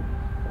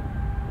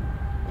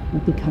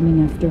 they'll be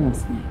coming after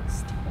us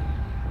next.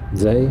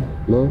 They,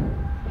 Mom?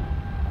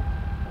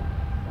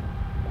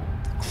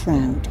 The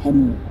crowd,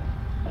 Henry.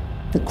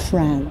 The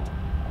crowd.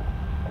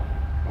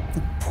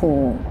 The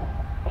poor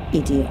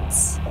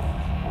idiots.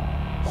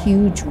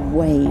 Huge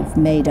wave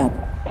made up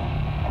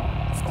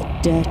of the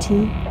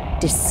dirty,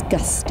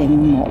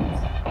 disgusting mob.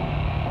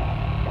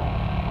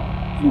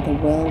 And the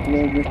world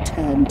will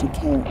return to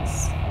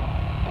chaos.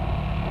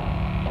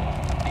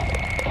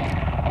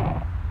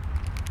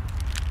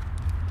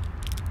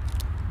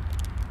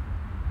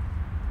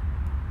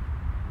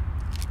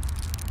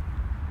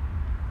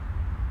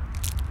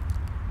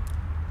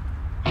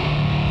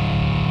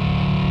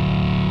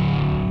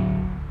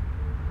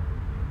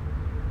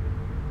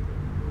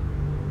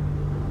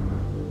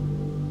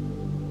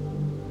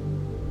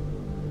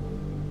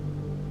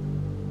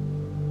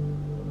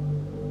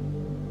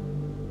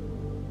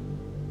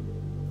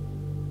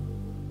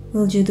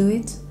 Will you do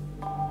it?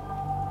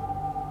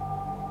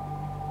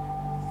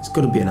 There's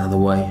got to be another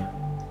way.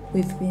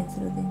 We've been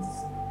through this.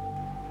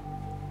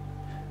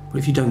 What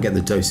if you don't get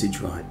the dosage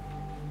right?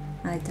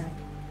 I die.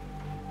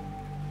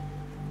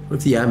 What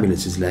if the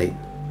ambulance is late?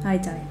 I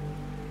die.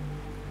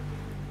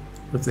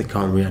 What if they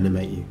can't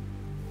reanimate you?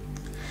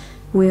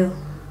 Will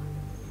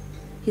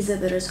is a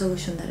better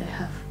solution that I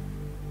have.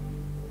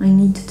 I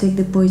need to take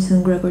the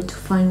poison Gregor to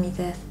find me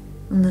death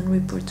and then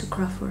report to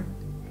Crawford.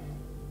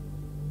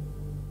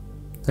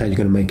 How are you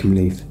going to make him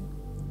leave?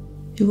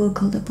 You will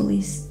call the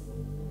police.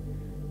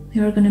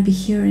 They are going to be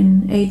here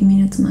in 8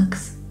 minutes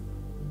max.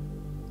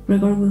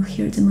 Gregor will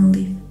hear them and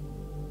leave.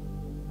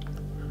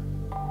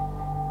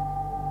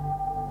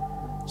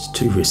 It's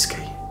too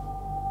risky.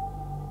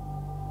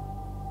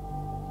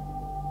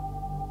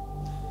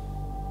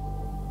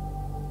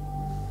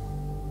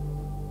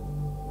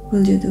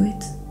 Will you do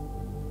it?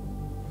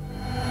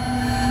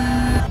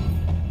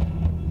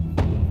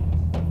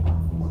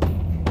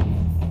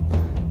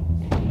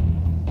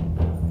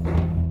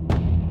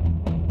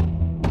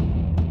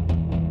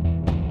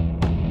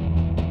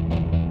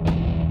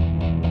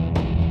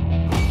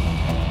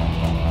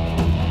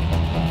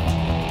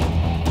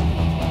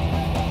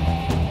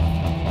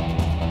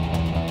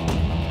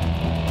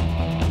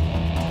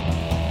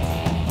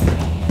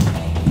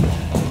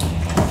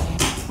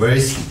 Where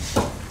is he?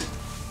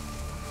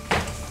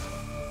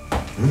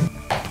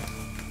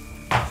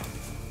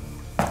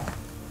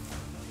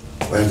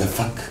 Where the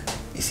fuck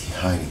is he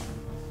hiding?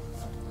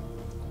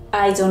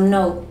 I don't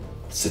know.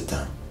 Sit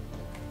down.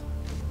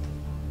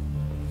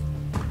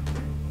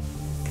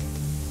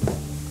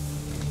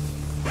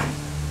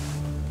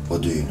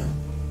 What do you know?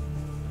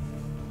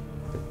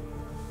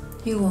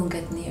 You won't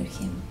get near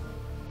him.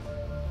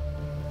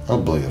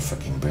 I'll blow your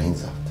fucking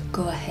brains out.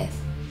 Go ahead.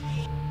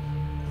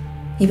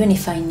 Even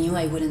if I knew,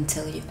 I wouldn't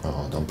tell you.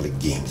 Oh, don't play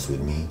games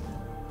with me.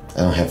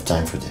 I don't have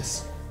time for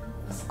this.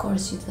 Of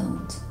course you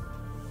don't.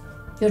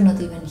 You're not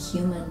even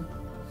human.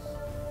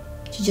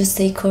 You just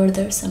take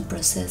orders and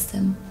process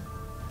them.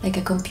 Like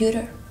a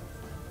computer.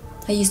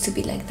 I used to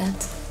be like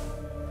that.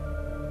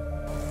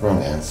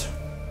 Wrong answer.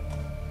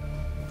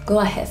 Go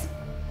ahead.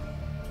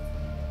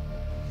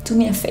 Do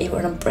me a favor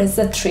and press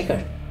that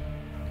trigger.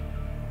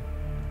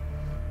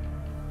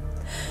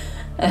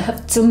 I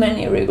have too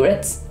many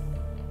regrets.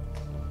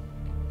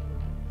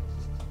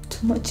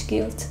 Too much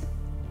guilt.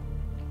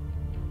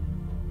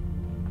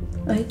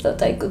 I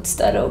thought I could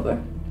start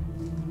over.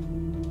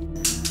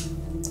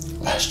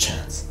 Last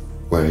chance.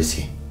 Where is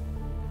he?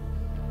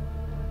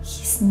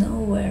 He's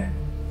nowhere.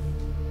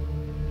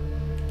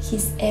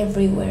 He's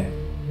everywhere.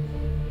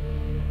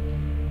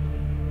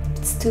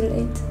 It's too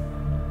late.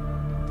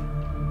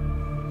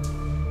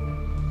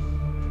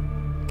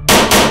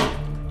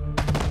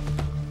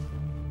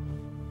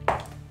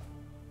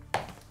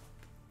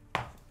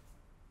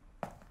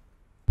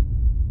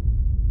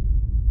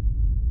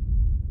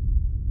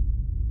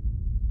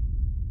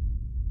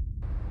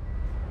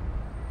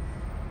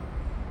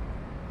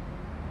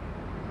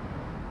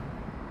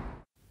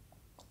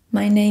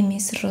 My name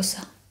is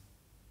Rosa.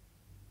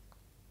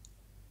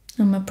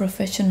 I'm a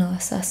professional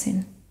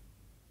assassin.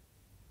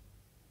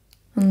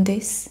 And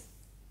this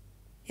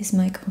is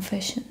my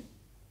confession.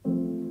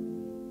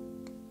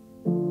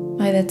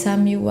 By the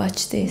time you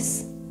watch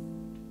this,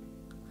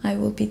 I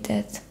will be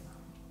dead.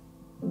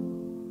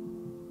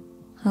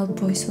 I'll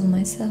poison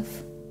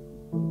myself.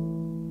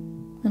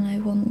 And I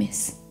won't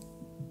miss.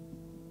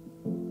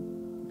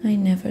 I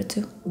never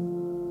do.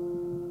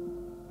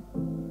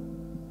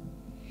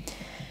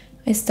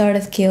 I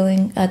started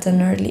killing at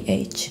an early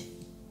age.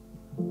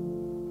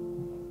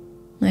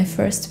 My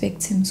first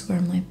victims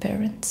were my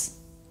parents.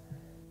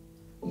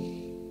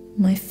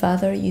 My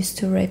father used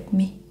to rape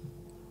me.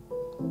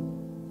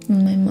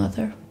 And my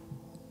mother,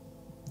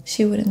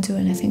 she wouldn't do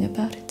anything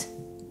about it.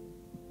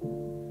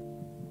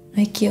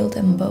 I killed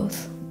them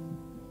both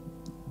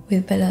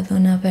with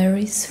belladonna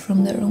berries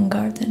from their own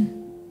garden.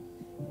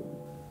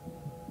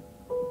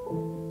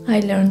 I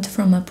learned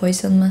from a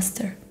poison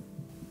master.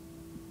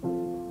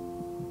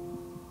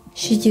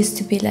 She used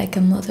to be like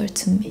a mother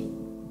to me.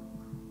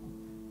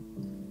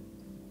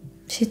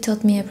 She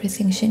taught me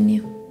everything she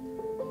knew.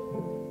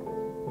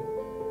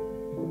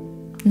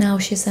 Now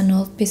she's an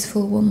old,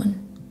 peaceful woman.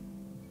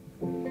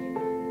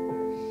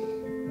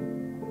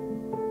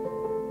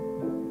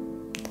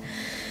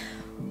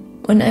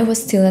 When I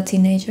was still a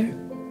teenager,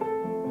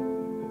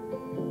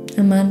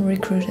 a man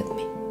recruited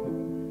me.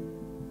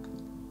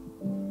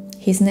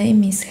 His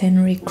name is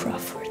Henry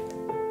Crawford.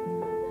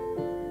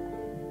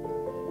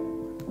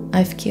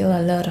 I've killed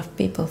a lot of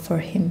people for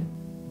him.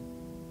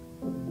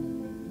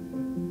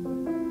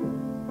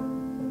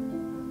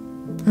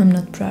 I'm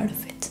not proud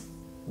of it.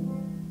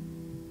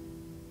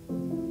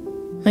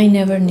 I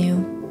never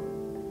knew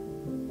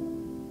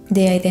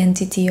the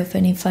identity of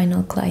any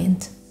final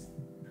client,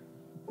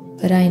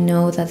 but I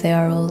know that they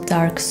are all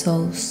dark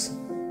souls,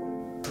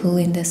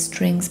 pulling the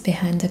strings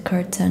behind the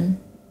curtain,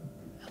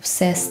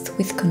 obsessed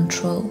with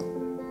control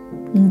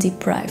and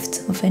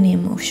deprived of any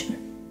emotion.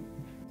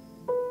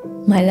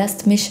 My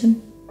last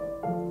mission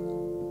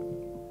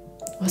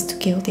was to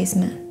kill this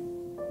man,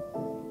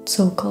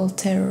 so-called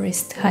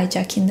terrorist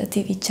hijacking the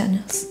TV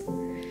channels.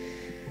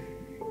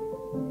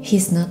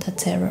 He's not a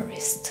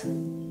terrorist.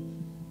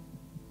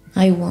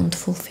 I won't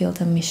fulfill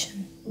the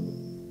mission.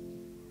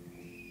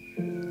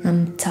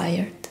 I'm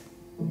tired.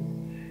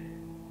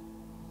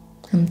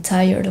 I'm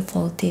tired of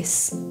all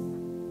this.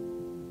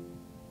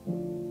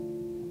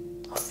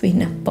 Of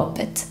being a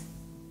puppet.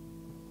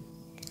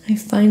 I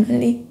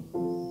finally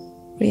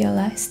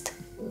realized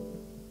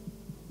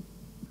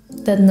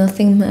that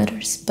nothing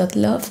matters but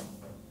love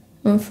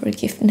and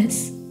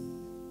forgiveness.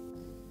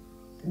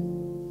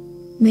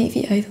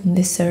 Maybe I don't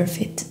deserve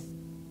it.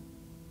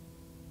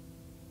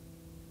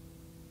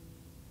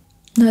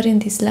 Not in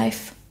this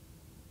life.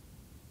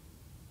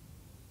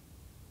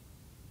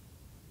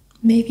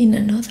 Maybe in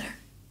another.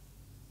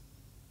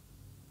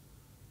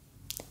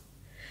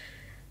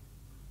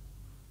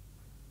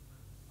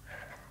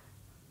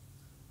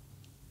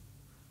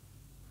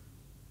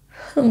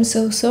 I'm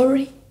so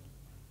sorry.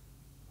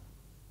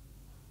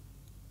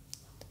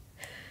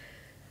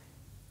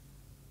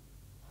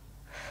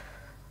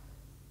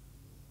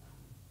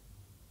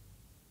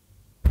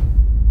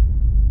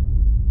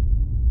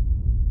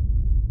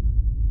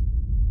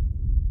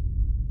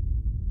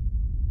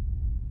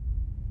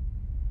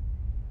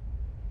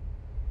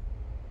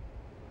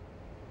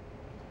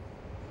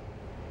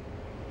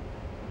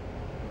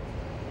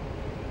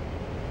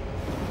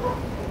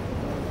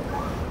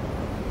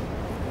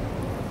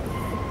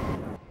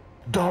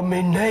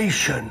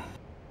 Domination,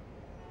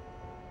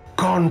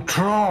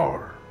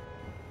 control,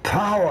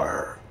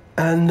 power,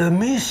 and the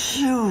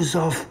misuse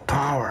of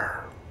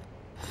power,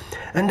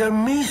 and a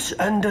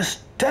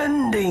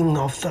misunderstanding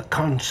of the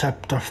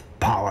concept of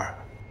power.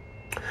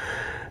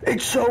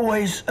 It's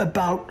always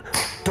about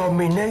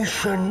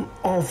domination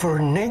over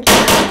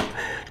nature,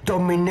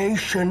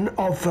 domination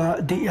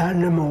over the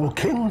animal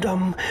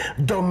kingdom,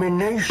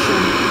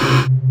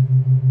 domination...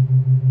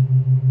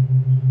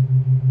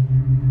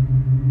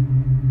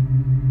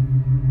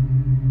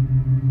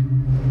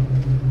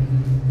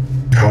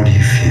 How do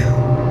you